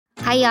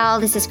Hi, y'all.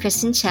 This is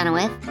Kristen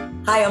Chenoweth.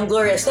 Hi, I'm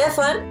Gloria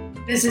Stefan.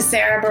 This is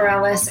Sarah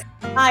Bareilles.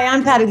 Hi,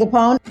 I'm Patti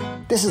LuPone.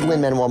 This is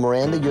Lin-Manuel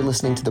Miranda. You're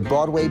listening to the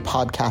Broadway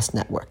Podcast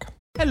Network.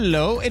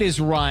 Hello, it is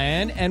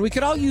Ryan, and we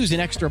could all use an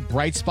extra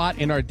bright spot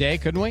in our day,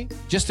 couldn't we?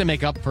 Just to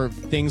make up for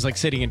things like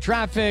sitting in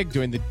traffic,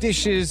 doing the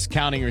dishes,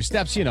 counting your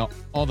steps, you know,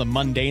 all the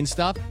mundane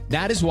stuff.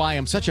 That is why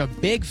I'm such a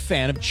big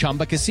fan of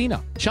Chumba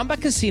Casino. Chumba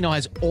Casino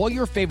has all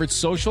your favorite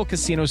social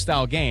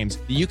casino-style games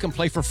that you can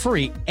play for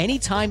free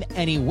anytime,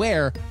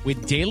 anywhere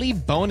with daily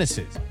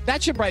bonuses.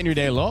 That should brighten your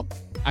day a little.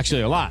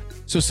 Actually, a lot.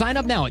 So sign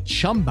up now at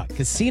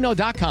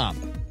ChumbaCasino.com.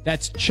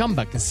 That's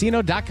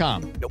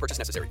ChumbaCasino.com. No purchase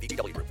necessary.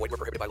 VGW Group. Void where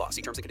prohibited by law.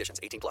 See terms and conditions.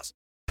 18+.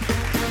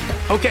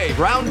 Okay,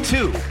 round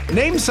two.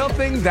 Name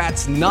something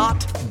that's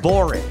not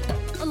boring.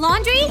 A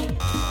laundry?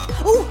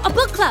 Ooh, a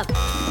book club.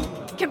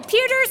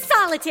 Computer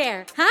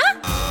solitaire,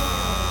 huh?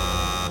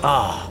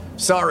 Ah,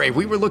 sorry.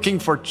 We were looking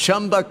for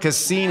Chumba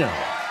Casino.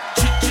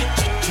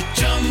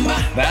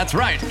 That's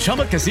right.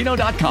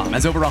 ChumbaCasino.com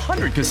has over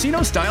 100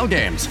 casino-style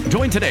games.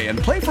 Join today and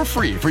play for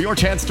free for your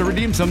chance to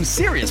redeem some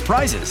serious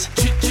prizes.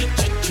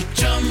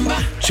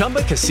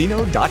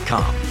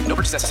 ChumbaCasino.com. No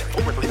purchase necessary.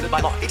 Void where prohibited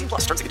by law. 18+.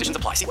 Terms and conditions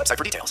apply. See website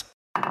for details.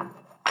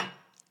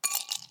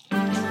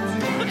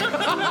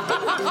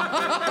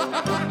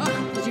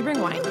 Did you bring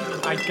wine?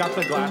 I got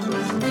the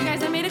glasses. You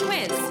guys, I made a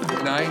quiz.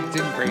 No, I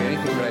didn't bring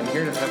anything, but I'm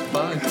here to have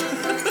fun.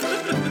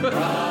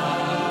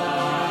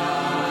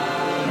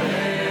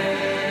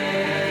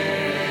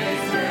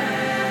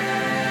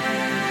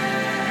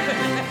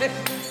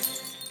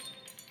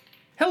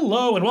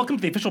 Hello, and welcome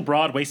to the official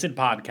Broad Wasted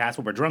podcast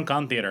where we're drunk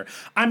on theater.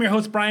 I'm your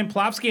host, Brian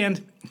Plofsky,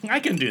 and I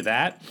can do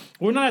that.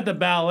 We're not at the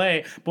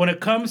ballet, but when it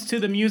comes to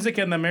the music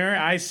and the mirror,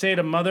 I say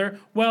to Mother,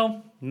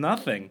 well,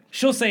 nothing.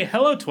 She'll say,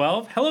 hello,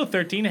 12, hello,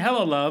 13,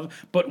 hello,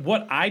 love, but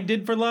what I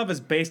did for love is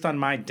based on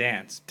my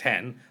dance,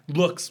 10,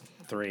 looks,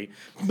 3.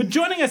 But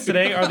joining us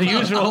today are the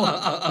usual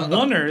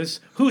oneers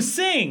who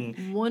sing.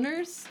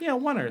 Oneers? Yeah,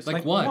 oneers.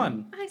 Like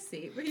one. I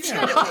see. But you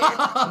said it weird.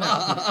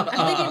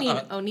 I think you mean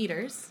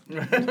oneaters.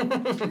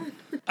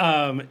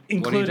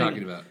 Including, What are you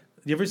talking about?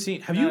 You ever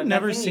seen? Have you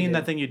never seen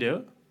That Thing You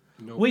Do?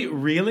 No. Wait,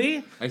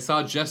 really? I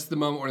saw just the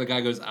moment where the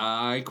guy goes,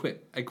 I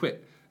quit.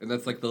 And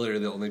that's like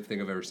literally the only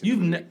thing I've ever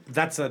seen.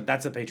 That's a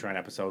Patreon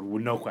episode,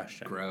 no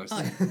question. Gross.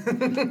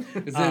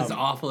 Is this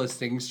awful as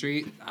Sing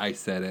Street? I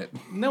said it.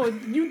 No,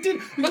 you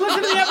did. You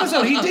listened to the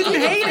episode. He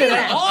didn't hate it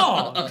at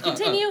all.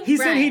 Continue. He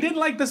said he didn't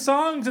like the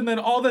songs, and then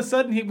all of a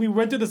sudden we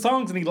went through the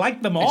songs and he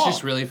liked them all. It's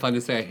just really fun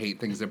to say I hate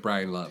things that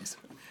Brian loves.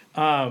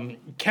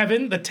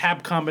 Kevin, the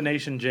tab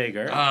combination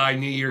Jager. I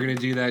knew you were going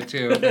to do that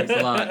too. Thanks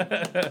a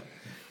lot.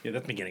 Yeah,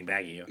 that's me getting back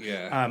at you.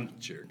 Yeah,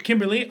 jerk.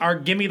 Kimberly, our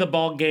Gimme the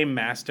Ball game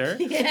master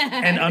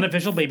and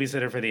unofficial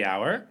babysitter for the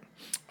hour.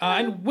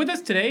 And with us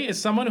today is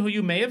someone who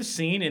you may have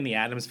seen in the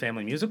Addams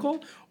Family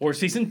musical or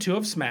season 2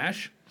 of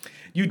Smash.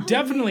 You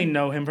definitely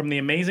know him from the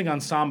Amazing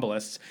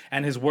Ensemblists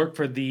and his work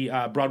for the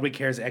Broadway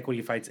Cares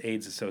Equity Fights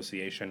AIDS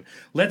Association.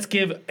 Let's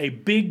give a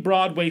big,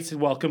 broad-waisted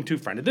welcome to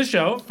friend of the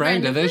show.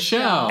 Friend of the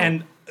show.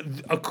 And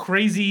a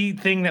crazy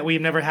thing that we've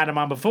never had him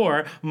on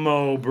before,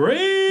 Mo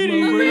Brady.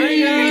 Mo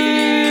Brady.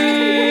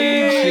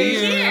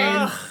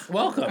 Cheers.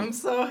 Welcome. I'm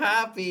so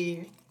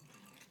happy.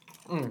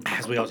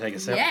 As we all take a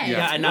sip.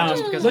 Yeah. Not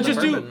just because Let's of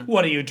the just bourbon. do,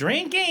 what are you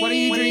drinking? What are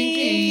we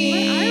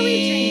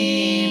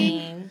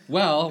drinking?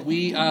 Well,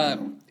 we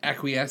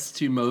acquiesced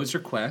to Mo's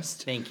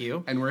request. Thank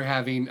you. And we're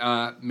having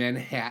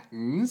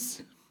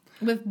Manhattans.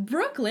 With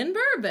Brooklyn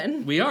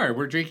bourbon. We are.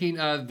 We're drinking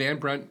Van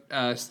Brunt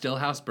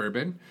Stillhouse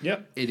bourbon.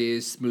 Yep. It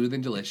is smooth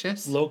and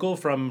delicious. Local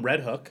from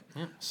Red Hook.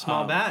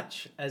 Small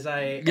batch, as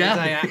I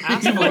Asked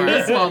asked for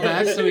a for. small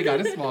batch, so we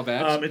got a small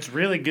batch. It's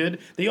really good.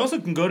 They also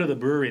can go to the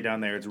brewery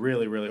down there. It's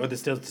really, really, or the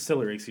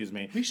distillery, excuse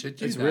me. We should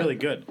do It's that. really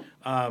good.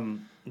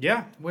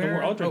 Yeah. Where? And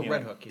we're all drinking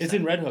Red it. Hook, you It's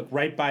said. in Red Hook,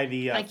 right by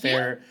the IKEA?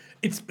 fair.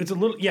 It's a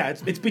little,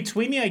 it's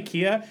between the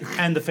IKEA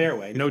and the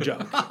Fairway. No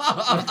joke. If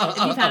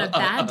you've had a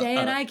bad day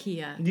at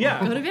IKEA, Yeah.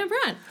 go to Van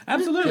Brunt.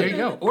 Absolutely. There you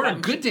go. Or a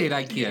good day at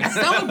IKEA.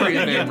 Celebrate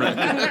Van Brunt.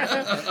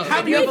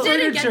 Have your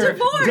didn't get furniture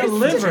divorced.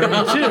 delivered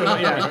too.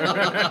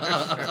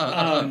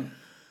 Yeah.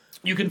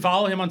 You can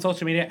follow him on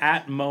social media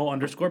at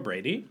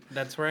Mo_Brady.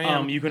 That's where I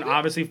am. You can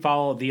obviously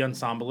follow the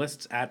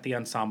Ensemblists at the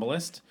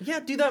Ensemblist.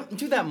 Yeah, do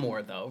that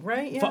more though,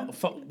 right? Yeah.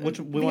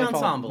 Which we The want to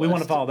follow. We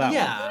want to Ensemblist. follow that.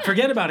 Yeah. One.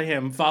 Forget about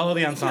him. Follow the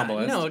Yeah,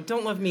 Ensemblist. no,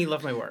 don't love me,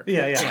 love my work.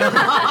 Yeah.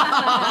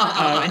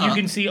 And you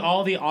can see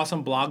all the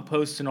awesome blog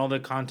posts and all the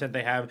content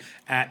they have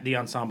at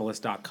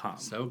theensemblist.com.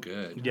 So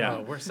good. Yeah.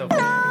 Oh, we're so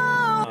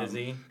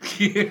busy.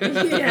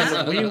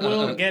 Yeah. We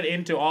will get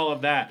into all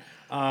of that.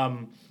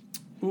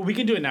 We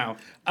can do it now.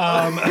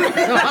 I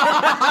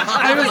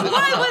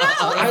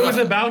was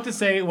about to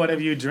say, what are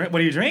you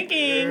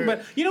drinking?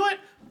 But you know what?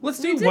 Let's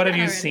do what have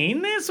you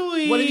seen this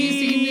week? What have you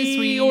seen this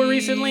week or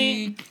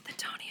recently? The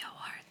Tony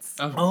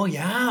Awards. Oh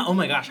yeah. Oh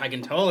my gosh, I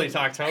can totally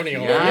talk Tony.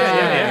 Yeah.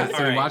 Yeah. So All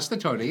we right. watched the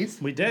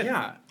Tonys. We did.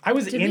 Yeah. I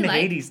was Did in we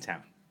like?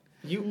 Hadestown.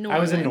 I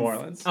was in New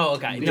Orleans. Oh,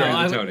 okay. No, Yeah,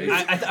 I Tony's.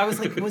 was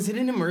like, was it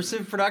an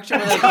immersive production?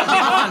 Where they put people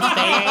on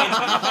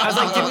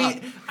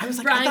stage? I was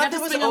like, Brian I got thought to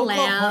that was swing a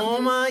lamp.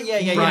 Oklahoma.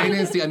 Yeah. Brian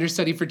is the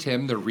understudy for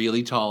Tim, the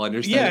really tall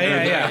understudy.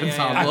 Yeah.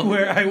 Ensemble.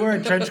 I wear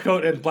a trench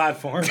coat and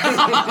platform.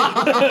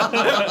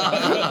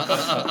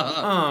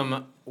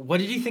 What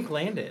did you think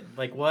landed?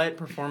 Like, what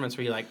performance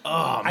were you like,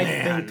 oh, I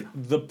man? think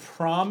The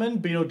Prom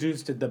and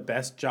Beetlejuice did the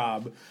best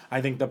job.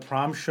 I think The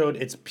Prom showed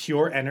its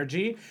pure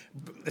energy,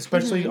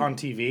 especially on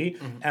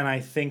TV. And I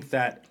think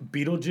that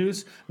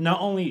Beetlejuice not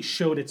only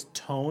showed its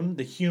tone,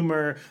 the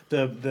humor,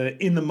 the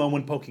in the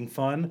moment poking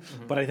fun,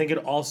 but I think it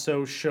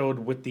also showed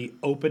with the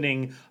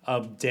opening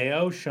of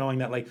Deo, showing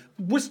that like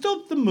we're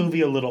still the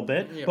movie a little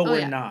bit, but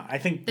we're not. I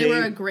think They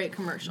were a great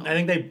commercial. I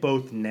think they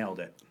both nailed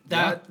it.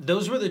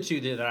 Those were the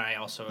two that I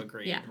also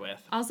agreed with.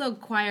 Also,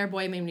 Choir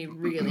Boy made me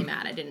really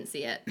mad. I didn't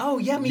see it. Oh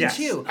yeah, me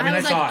too. I mean,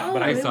 I saw it,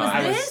 but I saw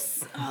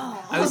it.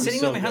 I was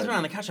sitting with my husband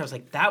on the couch. I was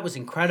like, "That was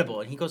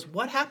incredible," and he goes,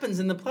 "What happens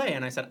in the play?"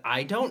 And I said,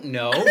 "I don't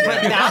know, but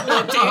that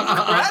looked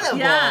incredible."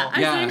 Yeah, I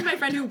was sitting with my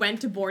friend who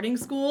went to boarding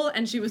school,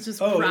 and she was just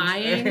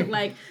crying.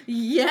 Like,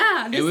 this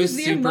it was is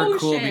the super emotion.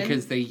 cool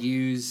because they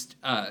used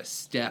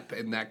step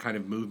and that kind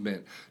of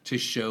movement to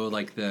show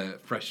like the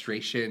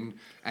frustration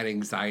and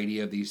anxiety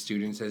of these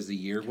students as the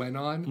year went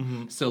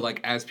on. So like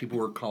as people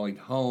were calling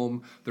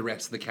home, the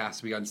rest of the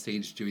cast would be on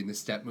stage doing the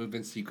step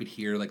movements, so you could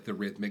hear like the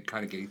rhythmic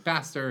kind of getting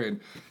faster, and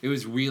it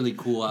was really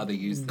cool how they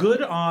used that.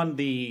 Good on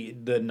the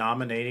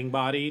nominating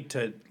body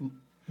to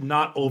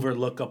not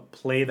overlook a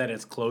play that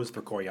is closed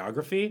for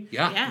choreography.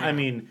 Yeah. I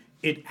mean,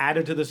 it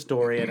added to the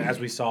story, and as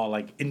we saw,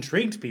 like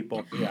intrigued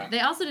people. Yeah. They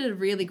also did a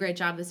really great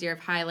job this year of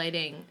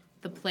highlighting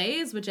the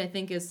plays, which I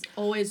think is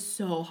always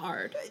so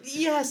hard.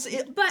 Yes,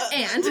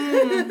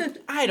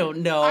 I don't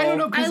know. I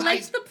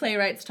liked the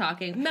playwrights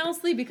talking,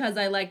 mostly because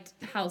I liked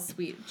how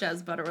sweet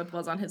Jez Butterworth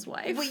was on his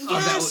wife. Well,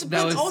 yes,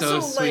 that was also,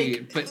 so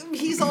sweet. Like,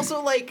 he's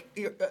also like,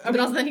 but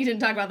also then he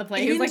didn't talk about the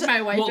play. He was like,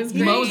 my wife is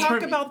great. He didn't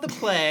talk about the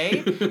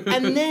play,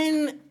 and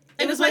then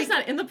and his wife's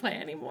not in the play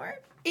anymore.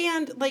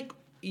 And like,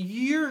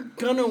 you're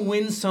gonna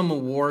win some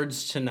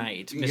awards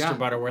tonight, Mr.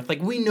 Butterworth.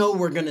 Like, we know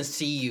we're gonna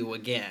see you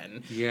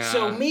again. Yeah.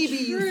 So maybe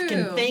you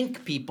can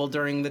thank people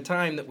during the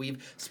time that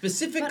we've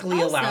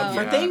specifically also, allowed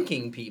for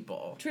thanking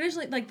people.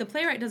 Traditionally, like, the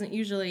playwright doesn't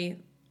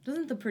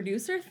the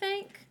producer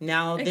thank?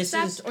 Now this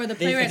is or the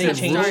playwright they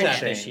changed that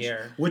this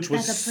year, which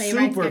was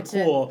super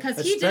cool, because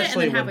he did it and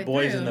especially then with halfway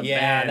Boys through. in the Yeah,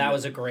 Band. that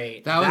was a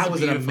great. That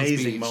was an beautiful amazing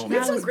speech. moment. We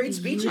had some great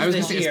speeches I was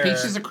this gonna say year.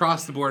 speeches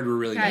across the board were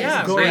really Guys, good.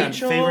 Yeah, Go ahead.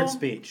 Rachel. Favorite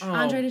speech.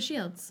 Andre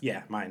DeShields.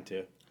 Yeah, mine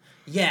too.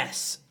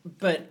 Yes,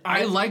 but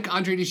I like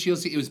Andre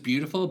DeShields. It was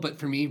beautiful, but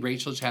for me,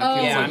 Rachel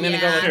Chapkin. yeah, I'm gonna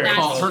go with her.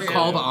 Her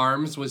call to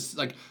arms was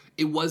like,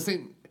 it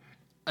wasn't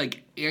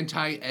like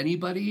anti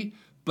anybody,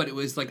 but it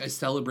was like a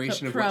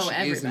celebration of what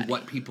she is and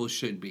what people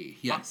should be.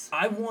 Yes.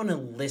 I want to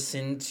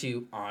listen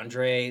to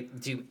Andre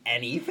do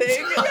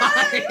anything,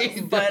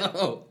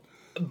 but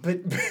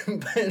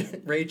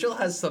Rachel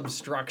has some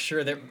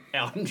structure that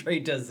Andre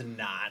does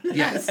not.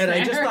 Yes. And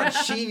I just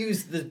thought she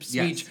used the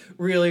speech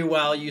really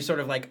well. You sort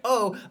of like,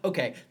 oh,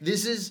 okay,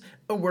 this is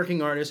a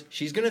working artist.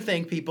 She's going to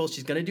thank people.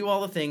 She's going to do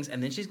all the things.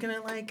 And then she's going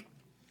to like...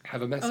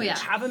 have a message. Oh, yeah.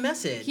 Have a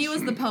message. He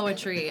was the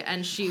poetry,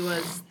 and she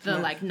was the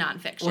like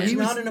nonfiction. Well,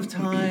 not enough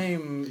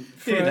time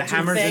to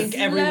Hammers thank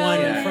is-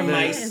 everyone from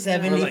my Slow.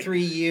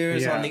 73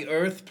 years Yeah. on the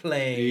Earth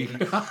plane.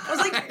 I was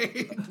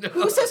like,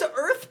 who says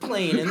Earth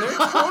plane? And they're 20.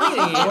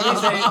 What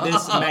is it?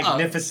 This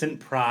magnificent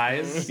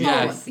prize.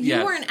 Yes.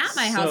 You weren't at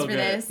my house So for good.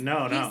 this.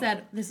 No. He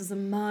said, this is a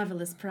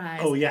marvelous prize.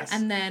 Oh, yes.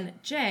 And then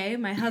Jay,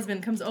 my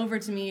husband, comes over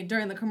to me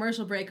during the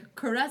commercial break,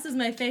 caresses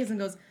my face, and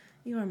goes,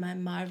 you are my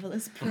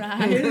marvelous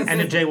prize.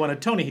 And if Jay won a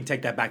Tony, he'd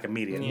take that back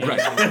immediately. Right.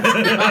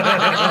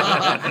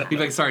 He's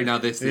like, sorry, now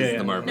this is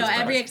the marvelous No,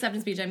 every prize.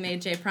 acceptance speech I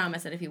made Jay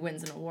promise that if he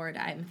wins an award,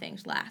 I'm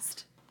thanked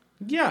last.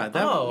 Yeah. Of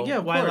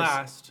why course.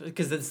 last?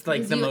 Because it's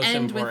like the you most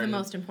end important. with the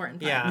most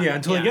important part. Yeah. Yeah,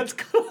 until he gets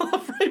cut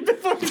off right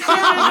before.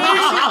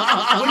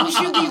 Wouldn't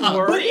you be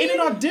worried? But in an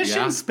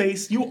audition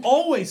space, you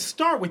always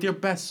start with your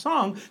best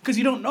song because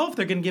you don't know if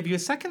they're going to give you a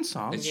second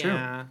song. It's true.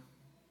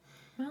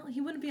 Well,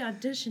 he wouldn't be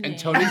auditioning. And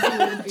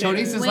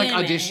Tony's is like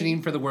winning.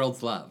 auditioning for the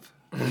world's love.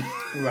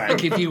 Right.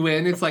 Like if you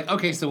win, it's like,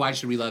 okay, so why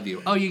should we love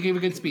you? Oh, you gave a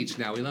good speech.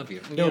 Now we love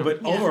you. No,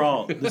 but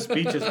overall, the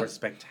speeches were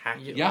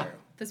spectacular. Yeah.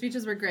 The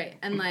speeches were great.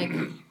 And like,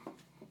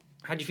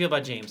 How'd you feel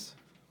about James?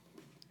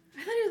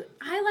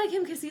 I like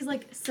him because he's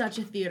like such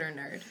a theater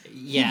nerd.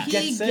 Yeah.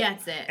 He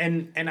gets it.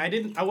 And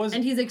I wasn't.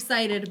 And he's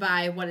excited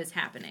by what is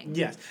happening.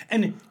 Yes,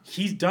 and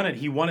he's done it.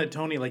 He won at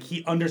Tony. Like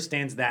he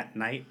understands that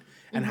night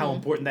and how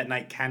important that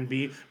night can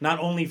be, not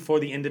only for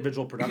the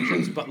individual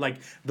productions, but like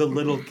the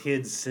little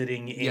kids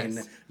sitting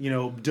in,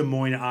 Des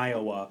Moines,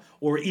 Iowa,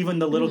 or even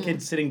the little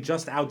kids sitting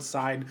just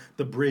outside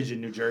the bridge in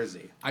New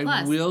Jersey.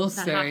 I will that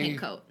hot say, pink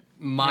coat.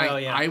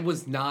 I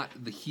was not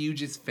the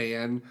hugest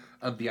fan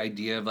of the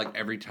idea of like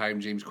every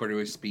time James Corden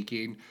was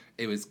speaking,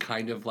 it was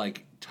kind of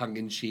like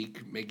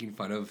tongue-in-cheek, making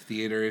fun of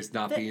theater as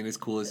not being as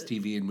cool as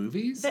TV and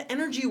movies. The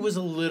energy was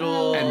a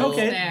little... And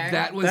fair.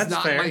 that was That's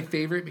not fair. my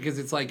favorite because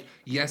it's like,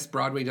 yes,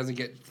 Broadway doesn't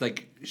get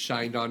like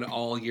shined on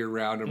all year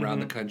round around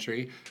the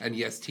country, and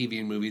yes, TV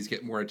and movies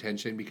get more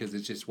attention because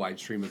it's just wide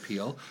stream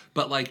appeal.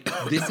 But like,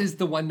 this is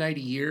the one night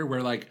a year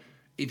where like,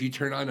 if you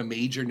turn on a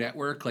major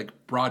network, like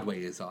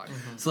Broadway is on.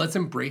 So let's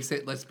embrace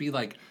it. Let's be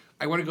like,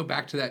 I want to go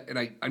back to that, and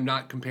I'm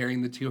not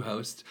comparing the two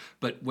hosts,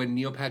 but when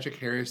Neil Patrick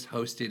Harris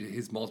hosted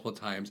his multiple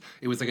times,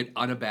 it was like an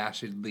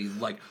unabashedly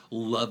like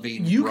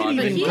loving. You can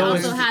But even he go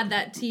also as- had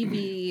that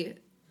TV.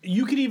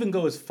 You could even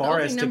go as far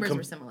The as to numbers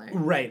were similar.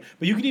 right,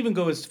 but you could even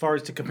go as far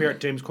as to compare it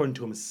James Corden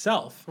to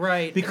himself,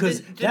 Right.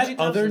 Because The that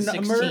other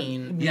number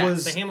 2016,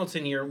 was the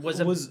Hamilton year was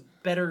a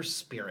better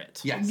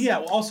spirit. Yes. yeah.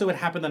 Also, it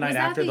happened the night Was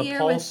that after the the year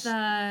Pulse. with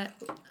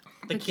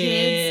the kid.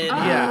 kids? Oh.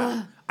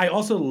 Yeah. I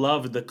also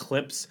loved the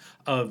clips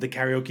of the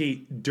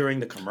karaoke during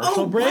the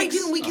commercial Oh, breaks. why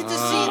didn't we get to see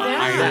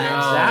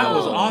that? That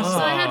was awesome. So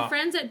I had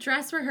friends at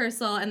dress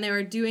rehearsal, and they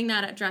were doing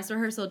that at dress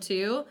rehearsal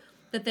too.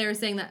 That they were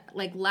saying that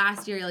like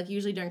last year, like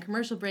usually during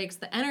commercial breaks,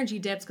 the energy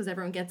dips because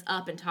everyone gets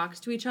up and talks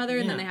to each other,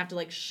 and then they have to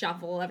like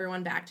shuffle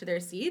everyone back to their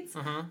seats.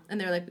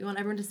 And they're like, we want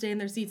everyone to stay in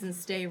their seats and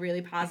stay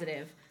really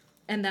positive.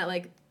 And that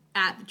like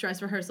at the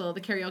dress rehearsal,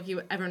 the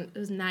karaoke, everyone it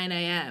was 9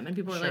 a.m. and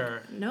people were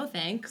like, no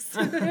thanks.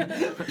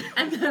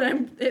 And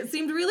then it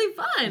seemed really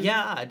fun.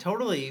 Yeah,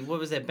 totally. What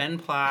was it? Ben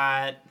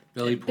Platt,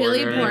 Billy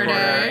Porter.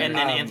 and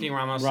then Anthony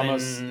Ramos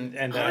and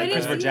I didn't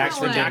Christopher see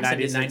Jackson that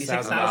did one. did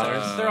 $96,000.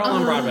 $96,000. They're all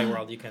on Broadway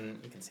World. You can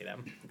see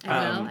them.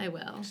 I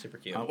will. Super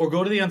cute. Or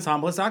go to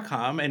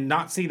theensemblist.com and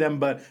not see them,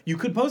 but you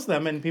could post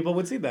them and people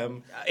would see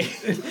them.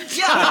 Get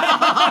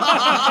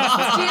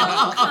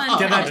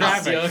that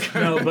traffic.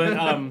 No,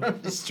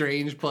 but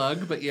Strange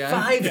plug, but yeah.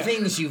 5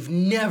 things you've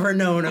never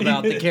known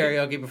about the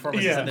karaoke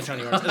performances at the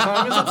Tony Awards. As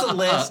long as it's a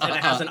list and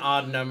it has an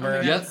odd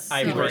number, Yep.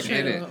 I so bring true.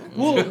 it.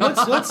 well,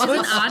 let's Is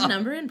an odd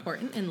number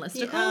important in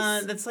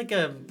listicles? That's like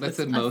a That's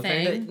a Mo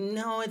thing. thing.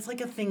 no, it's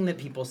like a thing that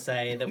people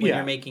say that when Yeah.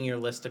 you're making your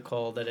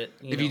listicle that it.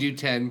 If you do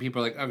 10,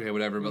 people are like, okay,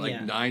 whatever. But like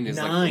Yeah. 9 is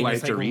like, Nine oh, I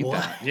is have to like, read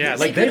what? that. yeah,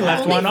 It's like they could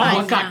left only one find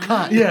off. got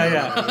cut.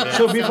 Yeah.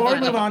 So before we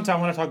move on, Tom,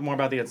 I want to talk more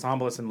about the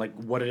ensemblist and like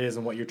what it is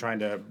and what you're trying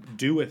to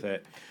do with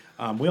it.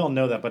 We all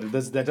know that, but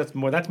that's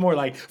more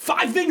like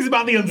 5 things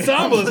about the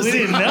ensemblist we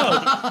didn't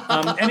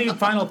know. Any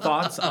final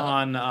thoughts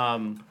on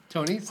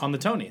Tonys? on the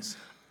Tonys?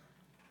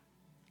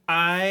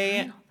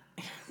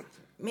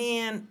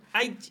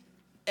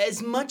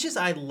 As much as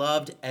I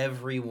loved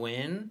every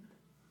win,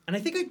 and I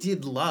think I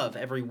did love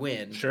every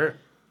win. Sure.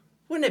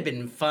 Wouldn't it have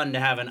been fun to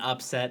have an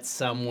upset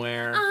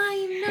somewhere?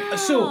 I know.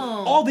 So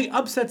all the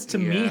upsets to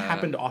me Yeah.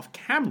 happened off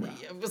camera.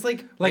 It was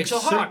like Like Rachel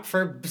Sir- Hawk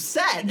for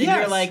set, and Yes.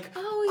 you're like,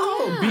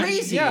 Oh, yeah.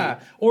 crazy. Yeah,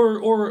 or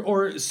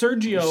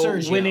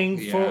Sergio winning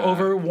for Yeah.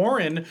 over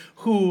Warren,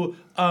 who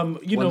Won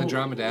the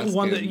Drama Desk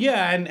won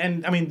and-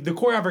 and I mean the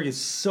choreography is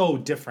so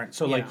different.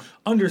 So like Yeah.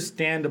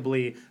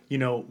 understandably,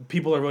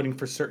 people are voting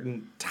for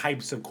certain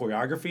types of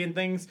choreography and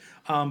things,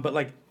 but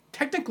like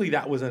technically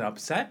that was an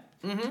upset.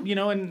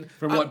 And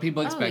From what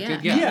people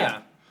expected. yeah. Yeah. Yeah,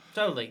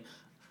 totally.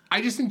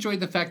 I just enjoyed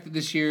the fact that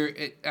this year,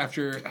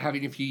 after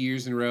having a few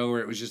years in a row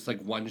where it was just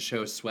like one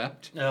show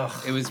swept, Ugh.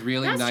 it was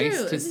really That's nice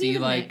true. to It's an see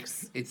even like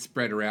mix. it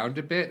spread around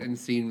a bit and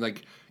seeing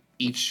like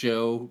each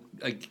show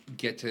like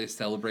get to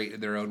celebrate in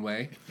their own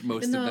way.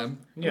 Most Even of though them.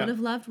 I would have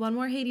loved one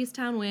more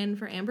Hadestown win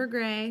for Amber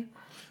Gray,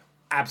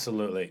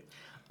 absolutely.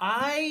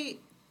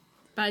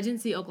 but I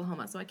didn't see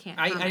Oklahoma, so I can't.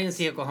 I comment. didn't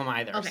see Oklahoma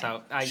either. Okay.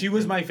 So She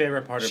was my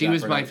favorite part of She that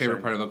was my production.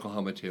 favorite part of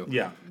Oklahoma too.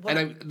 Yeah.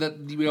 And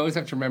we always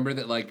have to remember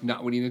that like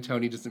not winning a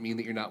Tony doesn't mean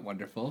that you're not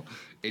wonderful.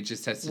 It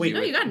just has to do No,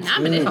 with you got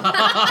nominated. What?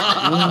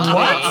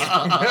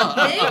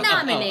 They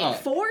nominate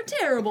 4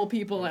 terrible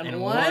people and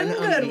one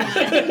good one.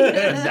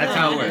 That's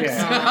how it works.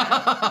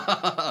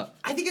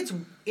 I think it's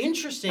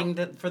interesting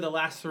that for the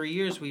last 3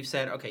 years we've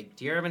said, okay,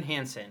 Dear Evan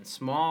Hansen,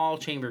 small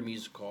chamber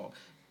musical,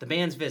 The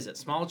Band's Visit,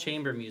 small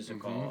chamber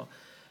musical,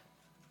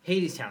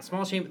 Hadestown,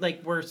 small chamber.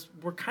 Like we're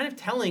kind of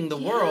telling the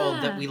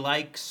world that we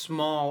like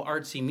small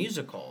artsy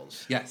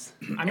musicals. Yes.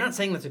 I'm not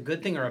saying that's a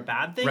good thing or a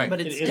bad thing, Right. but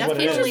it's It is what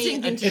it is. definitely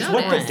Interesting thing to It's know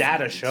what the that.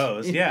 data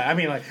shows. Yeah, I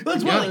mean, like,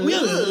 let's Yeah.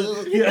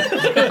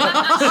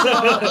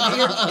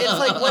 it's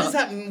like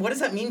what does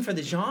that mean for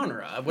the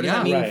genre? What does Yeah.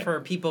 that mean Right. for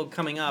people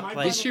coming up?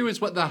 Like This year was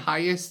what the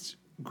highest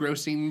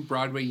grossing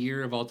Broadway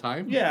year of all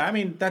time. Yeah, I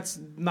mean, that's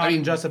not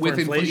just for with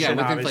inflation,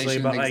 with obviously,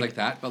 inflation but and things like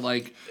that. But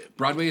like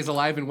Broadway is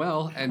alive and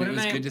well, and it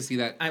was good to see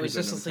that. I was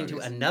just presented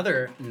listening on to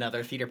Tonys.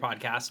 another theater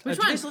podcast. Which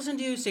Did you one? guys listen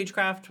to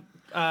Stagecraft?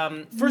 First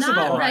of Not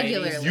all,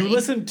 regularly. you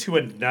listen to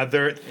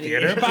another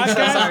theater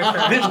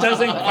podcast? This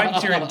doesn't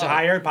quench your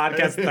entire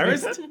podcast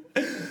thirst?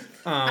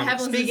 I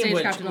haven't listened to Speaking of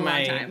which, Stagecraft in a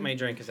long time. my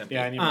drink is empty.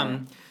 Yeah, I need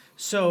more.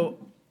 So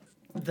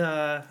do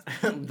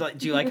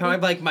you like how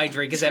I'm like my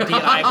drink is empty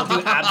and I will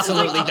do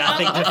absolutely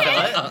nothing to fill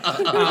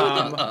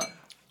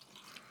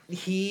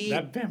it?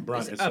 That Van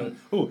Brunt is um,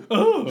 Where's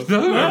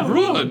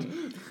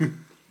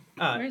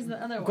the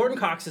other one? Gordon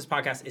Cox's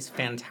podcast is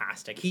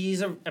fantastic.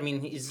 He's a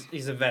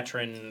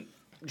veteran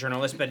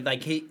journalist, but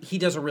like he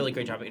does a really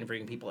great job of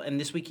interviewing people. And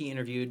this week he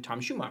interviewed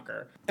Tom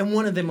Schumacher. And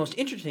one of the most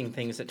interesting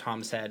things that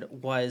Tom said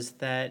was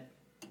that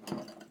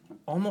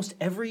almost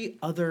every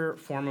other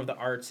form of the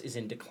arts is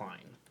in decline.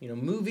 You know,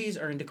 movies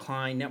are in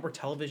decline, network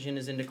television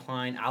is in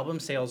decline, album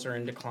sales are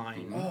in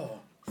decline.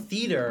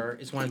 Theater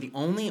is one of the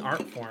only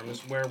art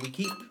forms where we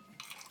keep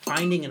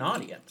finding an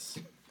audience.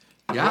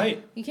 Yeah.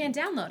 Right. You can't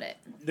download it.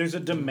 There's a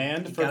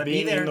demand for gotta be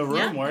being there. in the room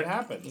Yeah. where it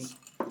happens.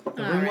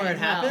 The room where it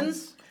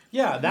happens?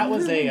 Yeah, that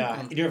was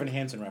a Dear Evan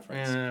Hansen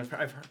reference.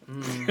 I've heard.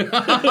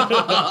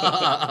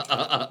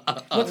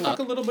 Let's talk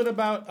a little bit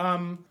about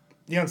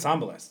The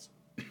Ensemblist.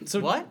 So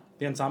What?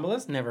 The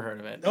Ensemblist? Never heard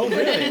of it. Oh,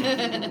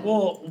 really?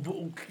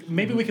 Well,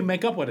 maybe we can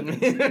make up what it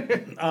is.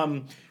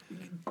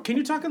 Can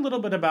you talk a little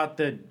bit about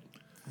the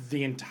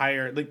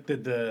entire like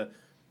the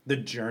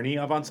journey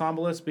of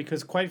Ensemblist?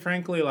 Because quite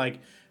frankly, like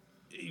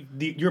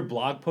your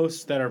blog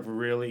posts that have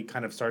really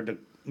kind of started to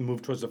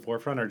move towards the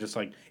forefront are just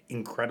like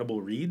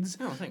incredible reads.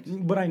 Oh, thanks.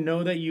 But I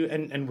know that you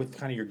and with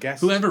kind of your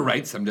guests, Whoever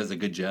writes them does a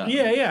good job.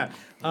 yeah.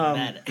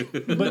 But Mary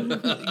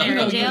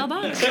J.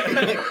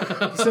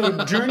 Albach.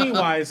 so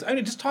journey-wise, I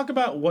mean, just talk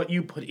about what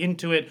you put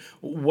into it,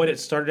 what it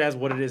started as,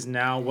 what it is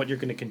now, what you're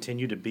going to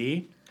continue to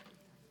be.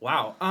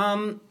 Wow.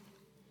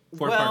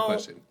 Four-part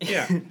question.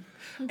 Yeah.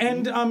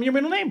 And your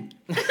middle name.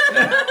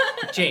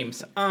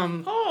 James.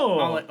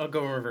 I'll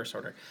go in reverse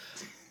order.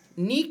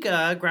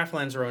 Nika Graf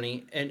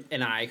Lanzaroni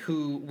and I,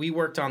 who we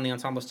worked on the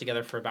Ensemblist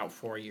together for about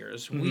 4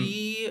 years,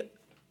 we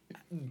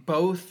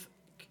both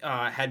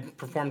had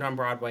performed on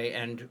Broadway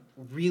and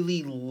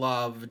really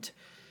loved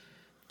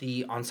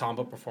the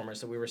ensemble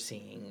performers that we were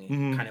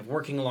seeing, kind of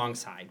working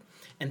alongside,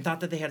 and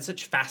thought that they had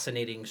such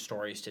fascinating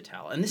stories to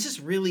tell. And this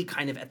is really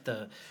kind of at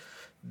the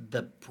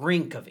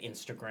brink of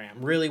Instagram,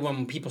 really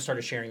when people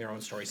started sharing their own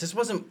stories. This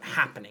wasn't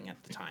happening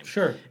at the time.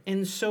 Sure.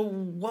 And so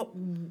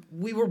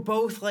we were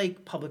both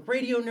like public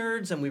radio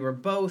nerds, and we were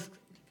both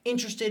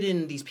interested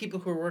in these people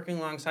who were working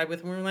alongside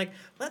with, and we were like,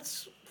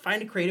 let's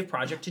find a creative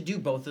project to do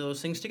both of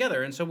those things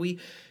together. And so we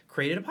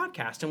created a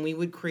podcast, and we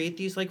would create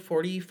these like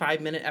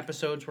 45-minute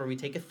episodes where we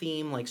take a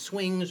theme like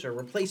swings or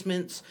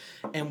replacements,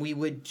 and we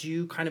would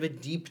do kind of a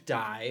deep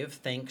dive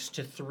thanks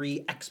to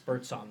 3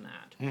 experts on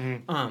that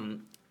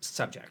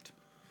subject.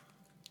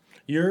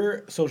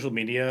 Your social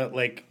media,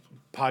 like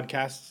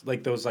podcasts,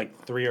 like those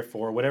like 3 or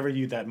 4, whatever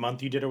you that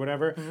month you did or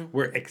whatever,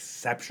 were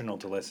exceptional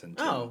to listen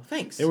to. Oh,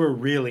 thanks. They were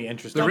really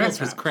interesting. The rest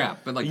was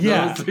crap, but like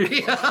yeah. those 3.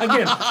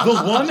 Again,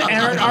 the one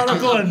Aaron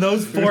article and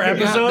those 4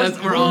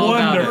 episodes were all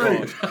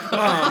wonderful.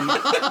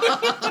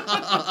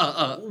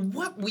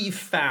 What we've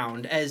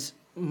found as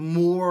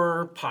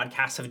more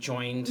podcasts have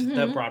joined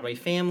the Broadway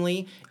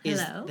family is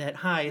that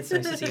it's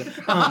nice to see you.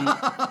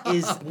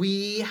 Is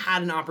we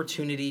had an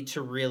opportunity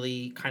to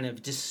really kind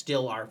of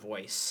distill our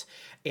voice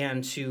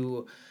and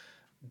to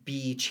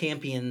be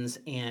champions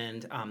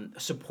and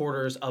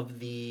supporters of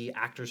the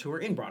actors who are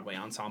in Broadway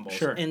ensembles.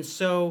 Sure. And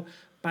so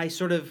we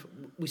sort of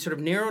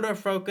narrowed our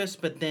focus,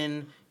 but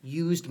then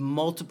used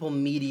multiple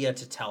media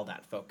to tell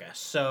that focus.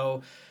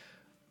 So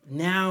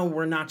now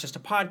we're not just a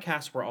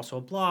podcast, we're also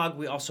a blog.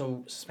 We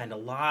also spend a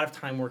lot of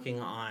time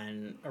working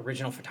on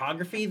original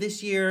photography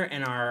this year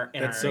and our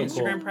so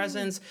Instagram cool.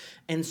 presence.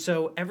 And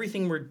so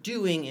everything we're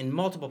doing in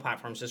multiple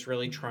platforms is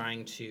really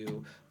trying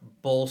to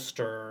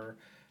bolster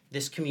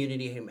this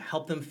community,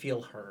 help them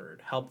feel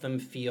heard, help them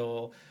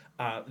feel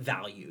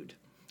valued.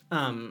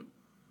 I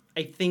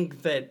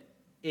think that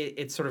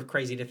it's sort of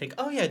crazy to think,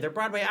 oh yeah, they're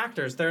Broadway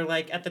actors. They're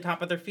like at the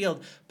top of their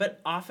field.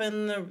 But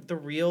often the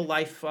real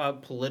life,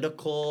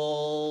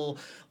 political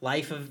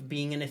life of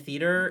being in a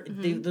theater,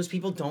 those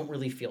people don't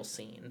really feel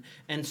seen.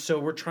 And so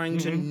we're trying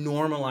to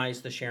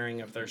normalize the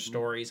sharing of their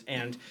stories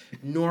and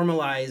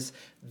normalize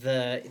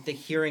the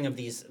hearing of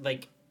these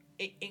like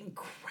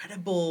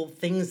incredible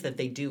things that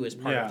they do as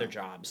part of their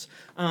jobs.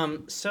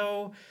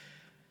 So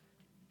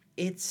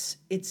it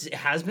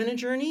has been a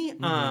journey.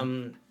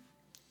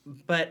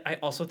 But I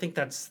also think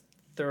that's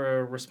the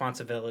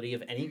responsibility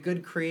of any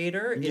good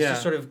creator is to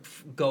sort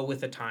of go with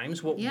the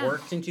times. What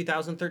worked in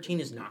 2013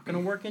 is not going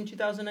to work in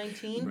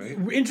 2019. Right.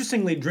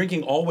 Interestingly,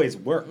 drinking always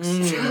works.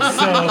 So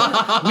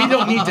we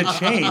don't need to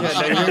change.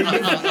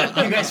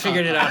 You guys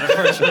figured it out,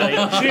 unfortunately.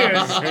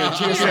 Cheers.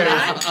 Cheers.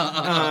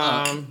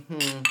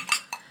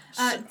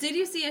 Did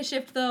you see a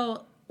shift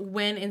though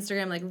when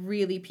Instagram like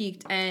really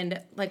peaked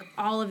and like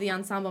all of the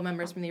ensemble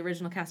members from the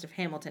original cast of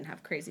Hamilton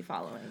have crazy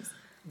followings?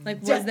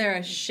 Like, was there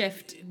a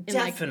shift in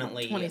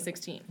Definitely. like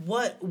 2016?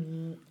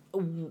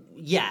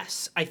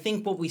 Yes, I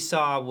think what we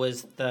saw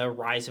was the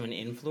rise of an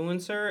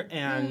influencer,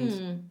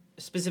 and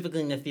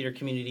specifically in the theater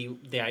community,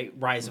 the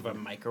rise of a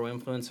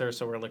micro-influencer.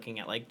 So we're looking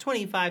at like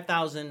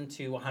 25,000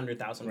 to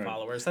 100,000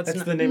 followers. That's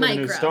the name of the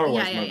new Star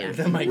Wars movie. Yeah.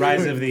 The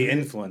Rise of the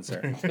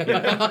Influencer.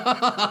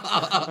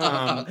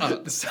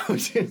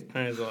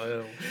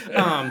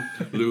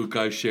 Luke,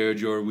 I shared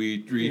your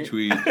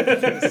retweet.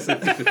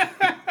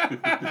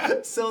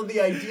 So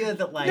the idea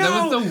that like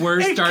that was the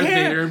worst Darth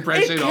Vader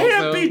impression. It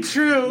can't also be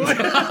true.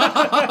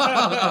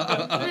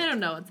 I don't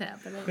know what's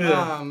happening.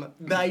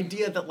 the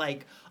idea that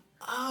like,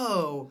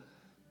 oh,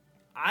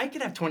 I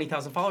could have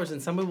 20,000 followers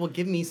and somebody will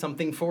give me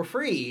something for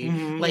free.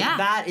 Yeah.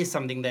 That is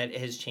something that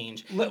has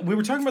changed. We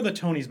were talking about the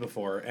Tonys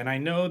before, and I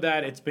know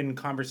that it's been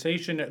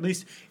conversation, at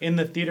least in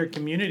the theater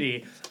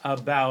community,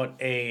 about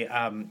a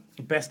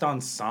Best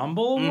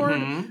Ensemble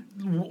award.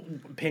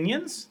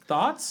 Opinions?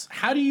 Thoughts?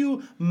 How do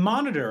you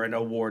monitor an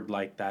award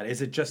like that?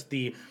 Is it just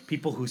the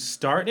people who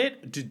start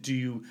it? Do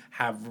you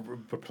have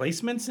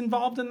replacements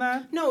involved in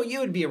that? No, you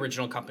would be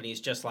original companies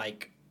just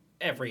like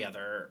every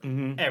other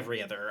Tony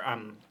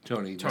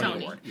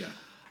Award. Yeah.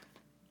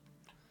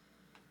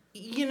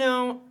 You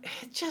know,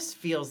 it just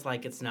feels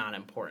like it's not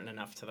important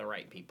enough to the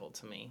right people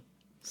to me.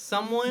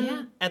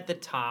 Someone at the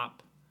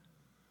top,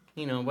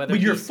 you know, whether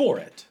But you're for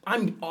it.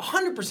 I'm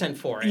 100%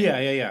 for it.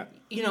 Yeah.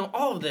 You know,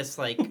 all of this,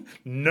 like,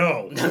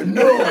 No.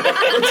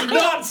 let's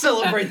not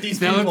celebrate these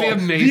That people. would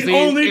be amazing. The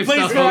only if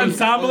place the for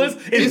host ensembles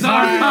is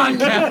our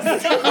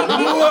podcast.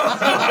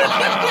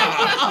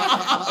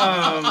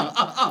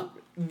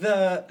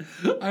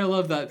 I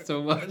love that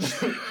so much.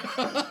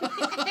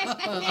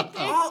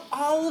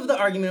 all of the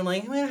argument,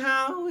 like, well,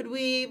 how would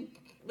we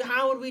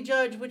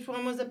judge which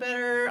one was a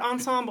better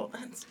ensemble?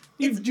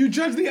 You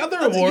judge the other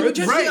awards.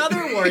 You judge right. the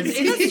other awards.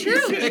 That's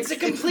true. It's a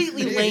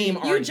completely lame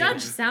argument. You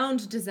judge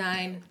sound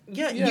design.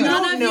 Yeah, None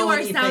don't of know you are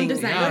anything. sound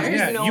designers.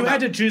 Yeah, know you about-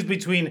 had to choose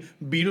between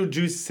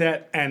Beetlejuice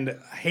set and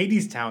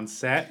Hadestown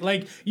set.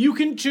 Like, you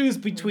can choose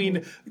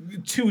between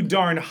Too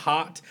Darn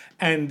Hot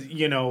and,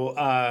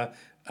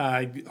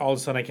 all of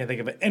a sudden I can't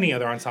think of any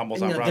other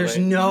ensembles on No, Broadway. there's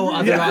no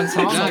other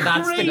ensemble. No,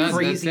 That's the that's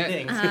crazy it.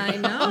 thing. I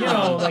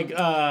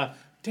know.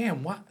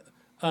 Damn, what?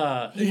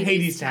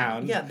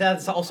 Hadestown. Yeah,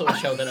 that's also a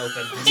show that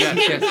opened.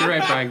 yes, you're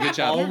right, Brian. Good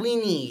job. All we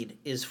need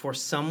is for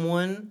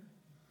someone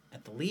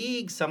at the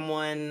league,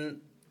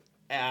 someone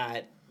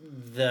at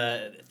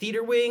the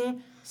theater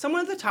wing,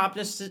 someone at the top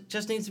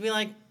just needs to be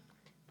like,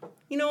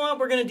 you know what,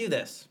 we're going to do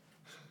this.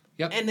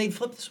 Yep. And they'd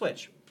flip the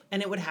switch,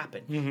 and it would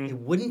happen. It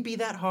wouldn't be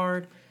that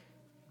hard.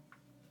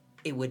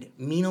 It would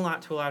mean a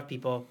lot to a lot of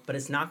people, but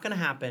it's not going to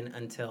happen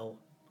until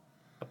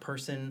a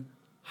person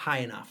high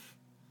enough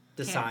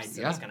decides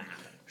that it's going to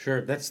happen.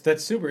 Sure, that's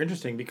super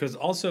interesting because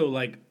also,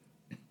 like,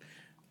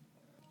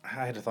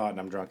 I had a thought and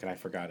I'm drunk and I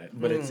forgot it,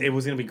 but it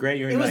was going to be great.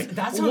 You're like,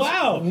 that sounds,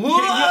 wow.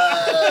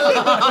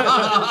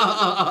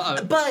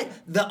 But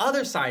the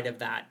other side of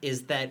that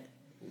is that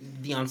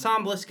the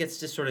ensemblist gets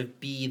to sort of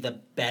be the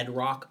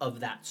bedrock of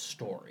that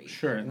story.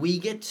 Sure. We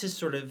get to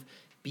sort of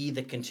be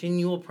the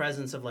continual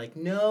presence of like,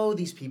 no,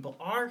 these people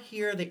are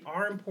here, they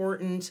are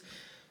important.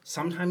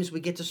 Sometimes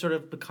we get to sort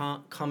of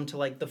come to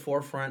like the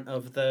forefront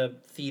of the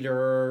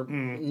theater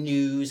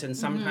news, and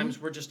sometimes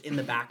we're just in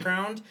the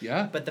background.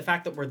 Yeah. But the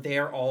fact that we're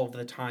there all of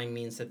the time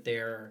means that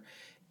there's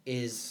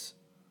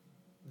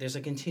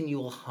a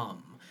continual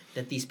hum,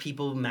 that these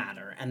people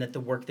matter, and that the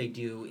work they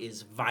do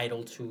is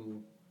vital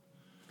to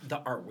the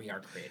art we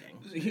are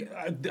creating.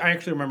 I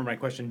actually remember my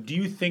question. Do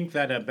you think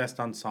that a Best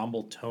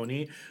Ensemble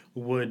Tony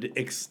would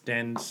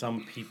extend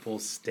some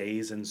people's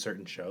stays in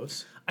certain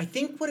shows? I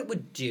think what it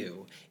would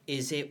do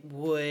is it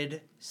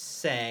would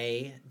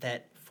say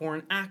that for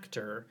an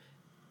actor,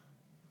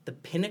 the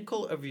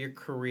pinnacle of your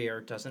career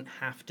doesn't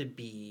have to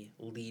be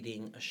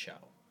leading a show.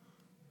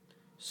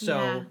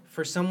 So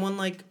for someone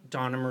like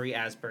Donna Marie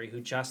Asbury, who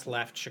just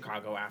left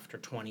Chicago after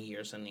 20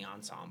 years in the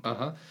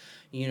ensemble,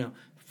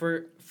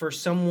 for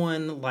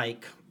someone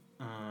like,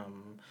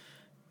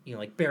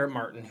 like Barrett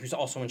Martin, who's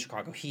also in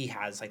Chicago, he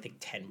has, I think,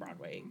 10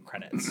 Broadway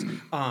credits.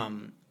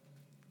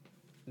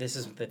 This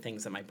is the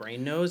things that my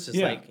brain knows.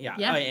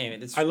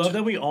 I love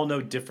that we all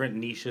know different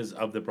niches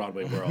of the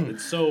Broadway world.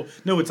 It's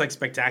like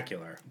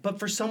spectacular. But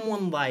for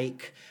someone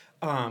like,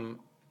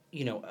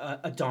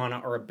 a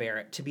Donna or a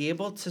Barrett, to be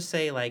able to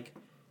say, like,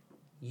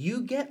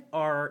 you get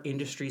our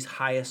industry's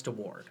highest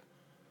award.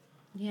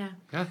 Yeah.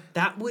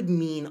 That would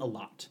mean a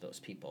lot to those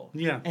people.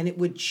 Yeah. And it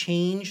would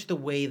change the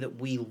way that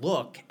we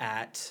look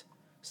at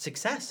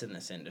success in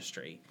this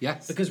industry.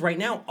 Yes. Because right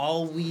now,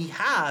 all we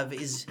have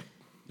is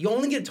you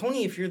only get a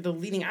Tony if you're the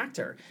leading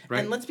actor. Right.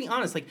 And let's be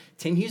honest, like,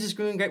 Tim Hughes is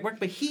doing great work,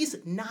 but he's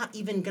not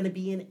even going to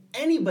be in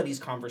anybody's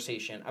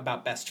conversation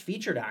about Best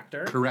Featured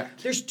Actor.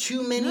 Correct. There's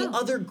too many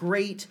other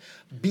great,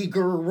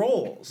 bigger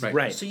roles.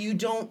 Right. So you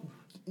don't...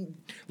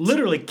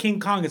 Literally, King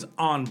Kong is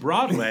on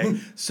Broadway,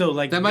 so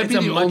like That might be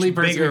it's a the much only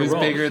person bigger who's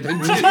role. bigger than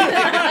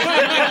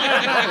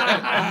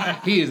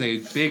He is a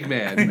big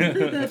man.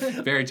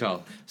 Very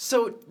tall.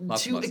 So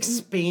Lots to of muscle.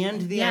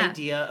 expand the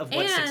idea of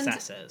what And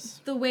success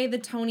is. the way the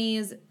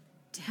Tonys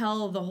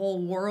tell the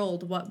whole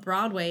world what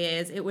Broadway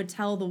is, it would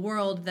tell the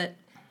world that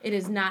it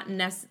is not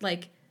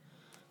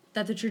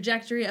that the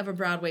trajectory of a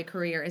Broadway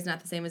career is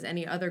not the same as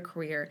any other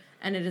career,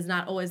 and it is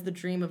not always the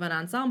dream of an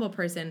ensemble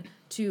person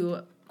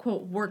to,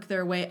 quote, work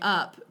their way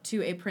up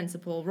to a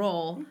principal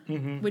role,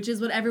 which is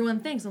what everyone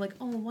thinks. They're like,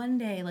 oh, one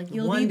day, like,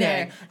 you'll One be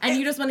there. day. And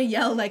you just want to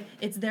yell, like,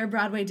 it's their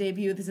Broadway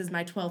debut, this is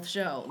my 12th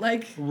show.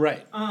 Like,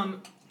 Right.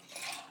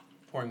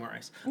 Pouring more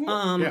ice.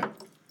 Yeah.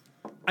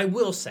 I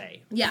will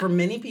say, Yeah. for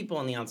many people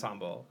in the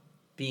ensemble,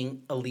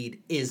 being a lead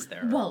is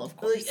their... Well, of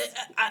course.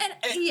 And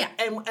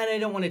I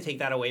don't want to take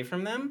that away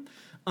from them.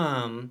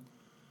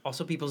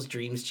 also people's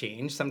dreams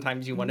change.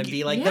 Sometimes you want to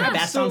be like Yeah, the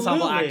best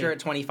ensemble absolutely. actor at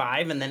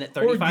 25, and then at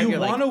Or 35 you you're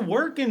want like, to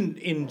work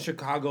in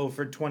Chicago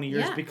for 20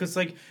 years Yeah. because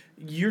like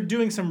you're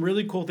doing some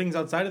really cool things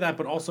outside of that,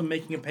 but also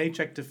making a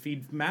paycheck to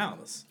feed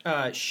mouths.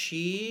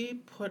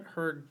 she put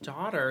her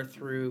daughter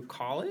through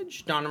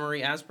college, Donna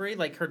Marie Asbury.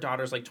 Like her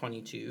daughter's like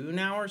 22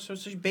 now or so.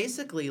 So she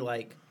basically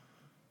like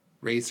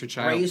Raised her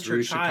child raised through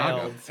her Chicago.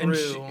 child And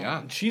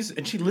through. she,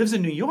 Yeah. she lives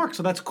in New York,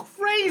 so that's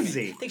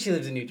crazy. I think she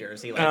lives in New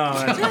Jersey. Like,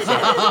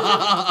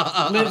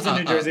 Lives in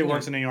New Jersey,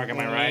 works in New York. Am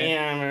I right?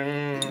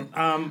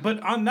 Yeah.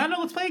 But on that note,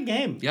 let's play a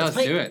game. Yeah, let's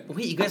do it.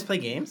 Wait, you guys play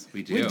games?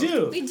 We do. We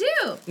do. We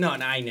do. No,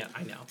 I know.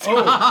 I know.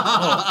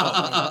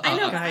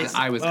 Guys,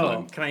 I was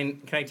going. can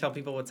I tell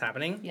people what's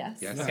happening? Yes.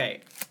 Yes.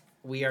 Okay.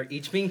 We are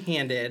each being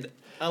handed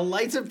a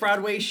Lights of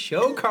Broadway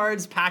show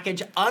cards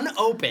package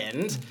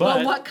unopened.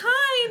 But what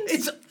kind?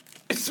 It's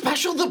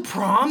special the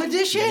prom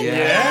edition?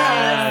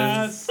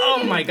 Yes.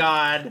 Oh my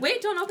god.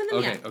 Wait, don't open them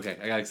Okay, yet. okay,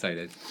 I got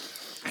excited.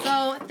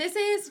 So this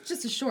is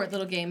just a short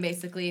little game,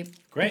 basically.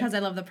 Great. Because I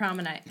love the prom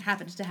and I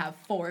happened to have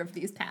 4 of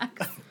these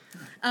packs.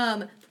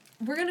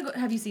 We're gonna go.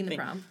 Have you seen the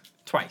prom?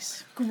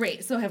 Twice.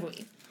 Great. So have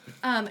we.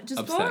 Just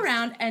go Obsessed.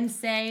 around and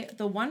say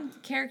the one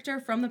character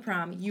from the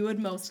prom you would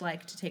most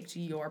like to take to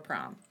your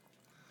prom,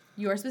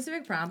 your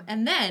specific prom,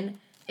 and then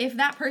if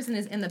that person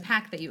is in the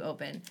pack that you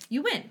open,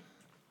 you win.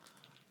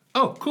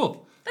 Oh,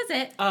 cool. That's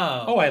it.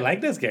 Oh, I like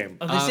this game.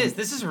 Oh,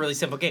 this is a really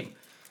simple game.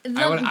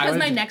 Because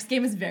my next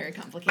game is very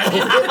complicated.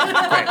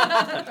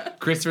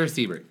 Christopher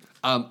Siebert.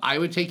 I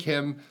would take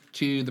him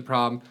to the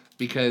prom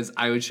because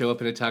I would show up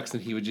in a tux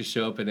and he would just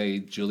show up in a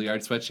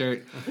Juilliard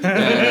sweatshirt.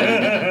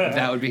 And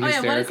that would be Oh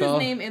yeah, what is hysterical.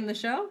 his name in the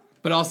show?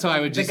 But also, I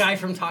would The just. guy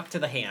from Talk to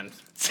the Hand.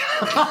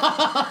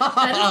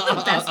 That is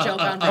the best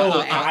joke on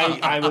Broadway.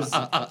 I was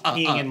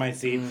peeing in my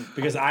seat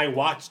because I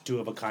watched Two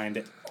of a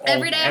Kind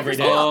Every day after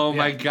school. Oh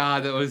my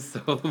god, that was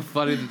so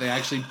funny that they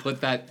actually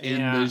put that in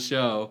Yeah. the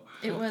show.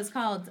 It was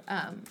called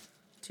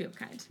Two of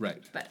Kind.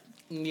 Right. But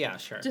Yeah,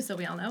 sure. just so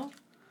we all know,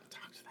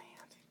 Talk to the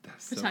Hand.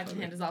 That's the so Talk to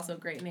funny. Hand is also a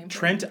great name. For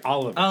Trent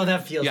Oliver. Oh,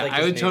 that feels Yeah, like I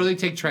his would name. totally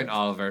take Trent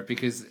Oliver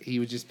because he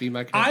would just be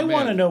my kind I of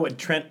want to man. know what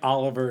Trent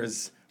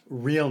Oliver's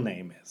real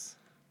name is.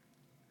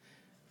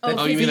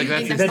 Oh, you mean like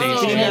that's his That's stage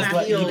he name? has,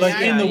 like,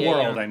 Yeah, in the yeah,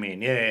 world, yeah. I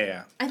mean.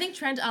 Yeah. I think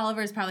Trent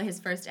Oliver is probably his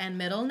first and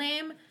middle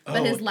name,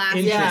 but Oh, his last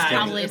name interesting. is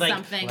probably like,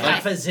 something like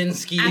like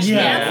Fazinski.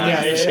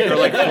 Ashman. Or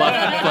like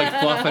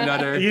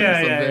Fluffanutter or something.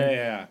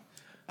 Yeah.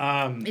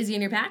 Is he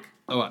in your pack?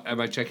 Oh, am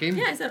I checking?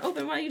 Yeah, I said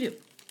open. What do you do?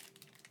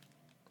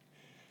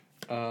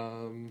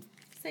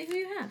 Say who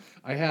you have.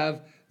 I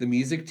have the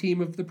music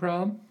team of the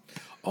prom.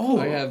 Oh.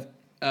 I have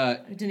I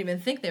didn't even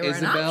think they were an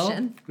Isabel,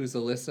 option. who's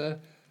Alyssa.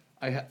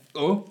 I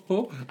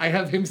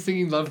have him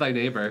singing "Love Thy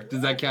Neighbor."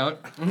 Does that count?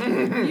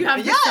 You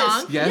have the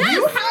song. Yes.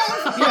 You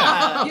have.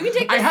 Yeah. You can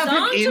take the I have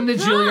song him in to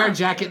the prom. Juilliard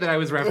jacket that I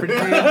was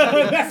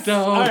referencing. So,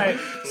 All right.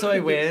 So I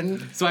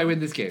win. so I win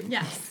this game.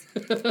 Yes.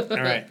 All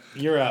right.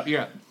 You're up.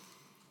 You're up.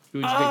 Who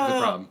would you take to the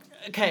prom?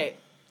 Okay.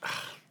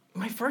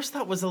 My first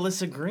thought was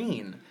Alyssa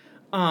Green.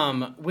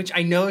 Which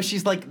I know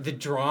she's like the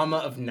drama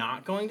of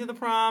not going to the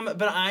prom,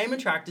 but I'm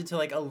attracted to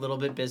like a little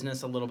bit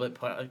business, a little bit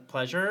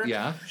pleasure.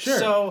 Yeah. Sure.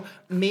 So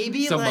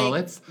maybe Some like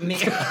mullets? and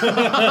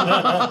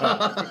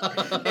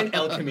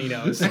El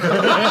Caminos.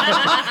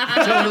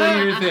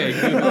 Totally your thing.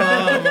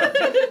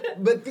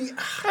 But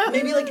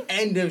maybe like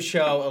end of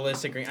show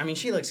Alyssa Green. I mean,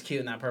 she looks cute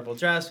in that purple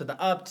dress with the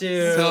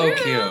updo. So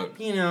cute.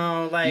 You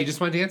know, like You just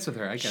want to dance with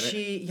her. I get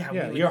it. Yeah, we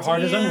would your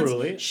heart is dance.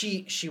 unruly.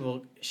 She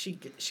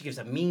gives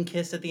a mean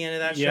kiss at the end of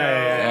that show.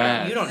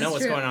 Yeah. You don't know That's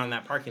what's true. going on in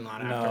that parking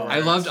lot No. afterwards. I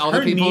loved all Her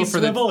the people knee for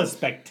the. swivel is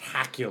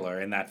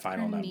spectacular in that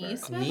final Her number. knee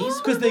swivel? Knees?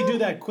 Because they do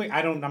that quick.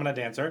 I'm not a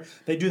dancer.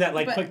 They do that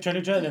like But- quick turn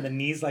and then the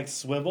knees like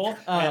swivel.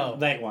 Oh.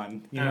 And that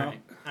one. You All know.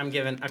 right. I'm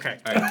giving. Okay.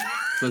 All right.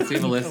 So let's see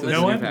if Alyssa's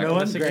No one. pack. No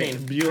one. Alyssa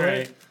Great. Green. Bueller. All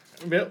right.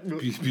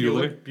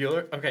 Bueller?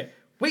 Bueller. Okay.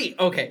 Wait.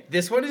 Okay.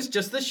 This one is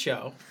just the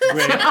show.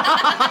 Great.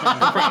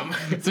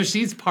 So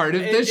she's part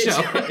of the show.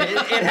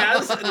 It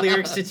has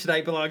lyrics to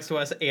 "Tonight Belongs to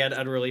Us" and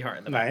 "Unruly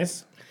Heart."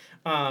 Nice.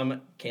 Caitlin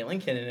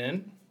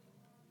Kinnunen.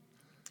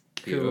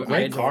 Who I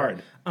Great adore.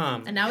 card.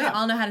 And now we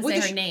all know how to With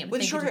say the her name.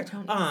 With Thank you short to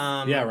hair.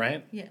 Tony. Yeah.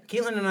 Right. Yeah.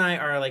 Caitlin and I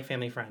are like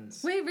family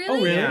friends. Wait, really?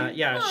 Oh, really?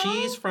 Yeah. Aw.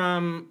 She's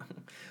from.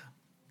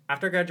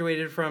 After I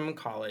graduated from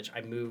college,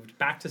 I moved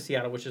back to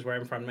Seattle, which is where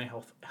I'm from. And I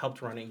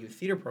helped run a youth